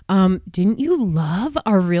 Didn't you love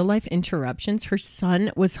our real life interruptions? Her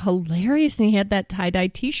son was hilarious and he had that tie-dye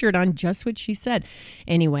t-shirt on, just what she said.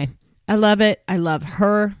 Anyway, I love it. I love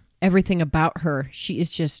her, everything about her. She is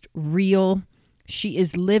just real. She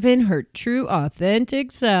is living her true,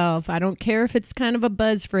 authentic self. I don't care if it's kind of a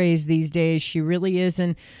buzz phrase these days. She really is.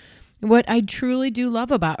 And what I truly do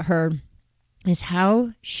love about her is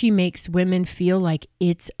how she makes women feel like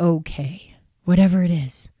it's okay. Whatever it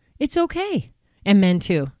is, it's okay. And men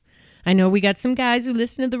too. I know we got some guys who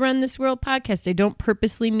listen to the Run This World podcast. I don't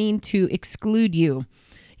purposely mean to exclude you.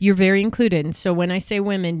 You're very included. And so when I say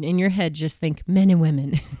women, in your head, just think men and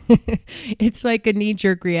women. It's like a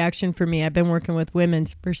knee-jerk reaction for me. I've been working with women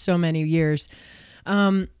for so many years.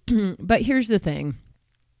 But here's the thing.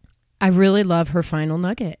 I really love her final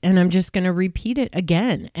nugget, and I'm just going to repeat it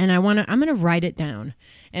again. And I'm going to write it down,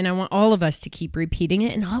 and I want all of us to keep repeating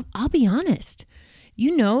it. And I'll be honest.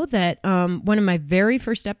 You know that one of my very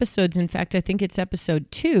first episodes, in fact, I think it's episode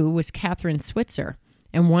 2, was Catherine Switzer.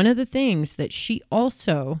 And one of the things that she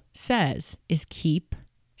also says is keep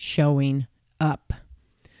showing up.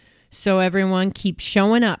 So everyone, keep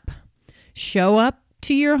showing up. Show up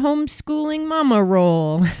to your homeschooling mama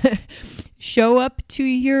role. Show up to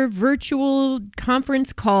your virtual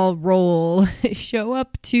conference call role. Show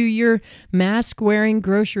up to your mask-wearing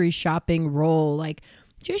grocery shopping role. Like,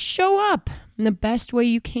 just show up in the best way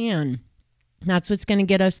you can. That's what's going to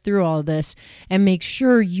get us through all of this. And make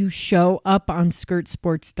sure you show up on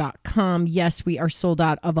skirtsports.com. Yes, we are sold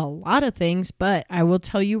out of a lot of things, but I will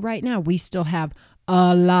tell you right now, we still have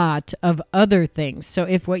a lot of other things. So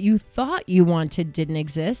if what you thought you wanted didn't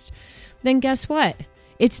exist, then guess what?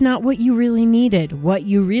 It's not what you really needed. What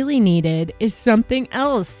you really needed is something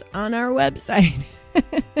else on our website.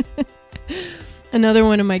 Another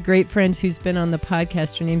one of my great friends who's been on the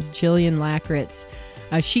podcast, her name's Jillian Lackritz.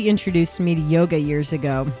 She introduced me to yoga years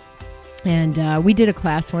ago. And we did a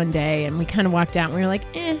class one day and we kind of walked out and we were like,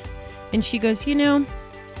 eh. And she goes, you know,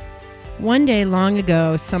 one day long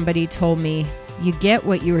ago, somebody told me you get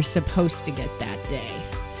what you were supposed to get that day.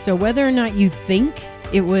 So whether or not you think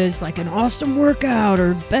it was like an awesome workout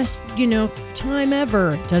or best, time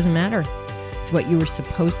ever, it doesn't matter. It's what you were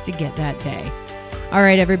supposed to get that day. All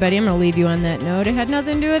right, everybody, I'm going to leave you on that note. It had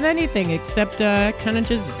nothing to do with anything except kind of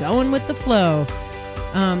just going with the flow.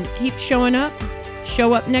 Keep showing up.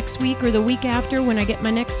 Show up next week or the week after when I get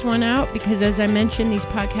my next one out, because as I mentioned, these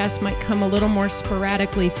podcasts might come a little more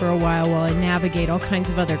sporadically for a while I navigate all kinds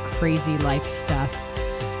of other crazy life stuff.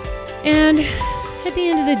 And at the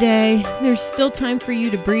end of the day, there's still time for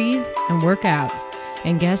you to breathe and work out.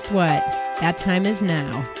 And guess what? That time is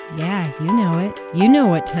now. Yeah, you know it. You know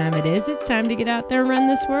what time it is. It's time to get out there and run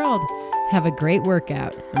this world. Have a great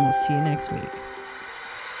workout, and we'll see you next week.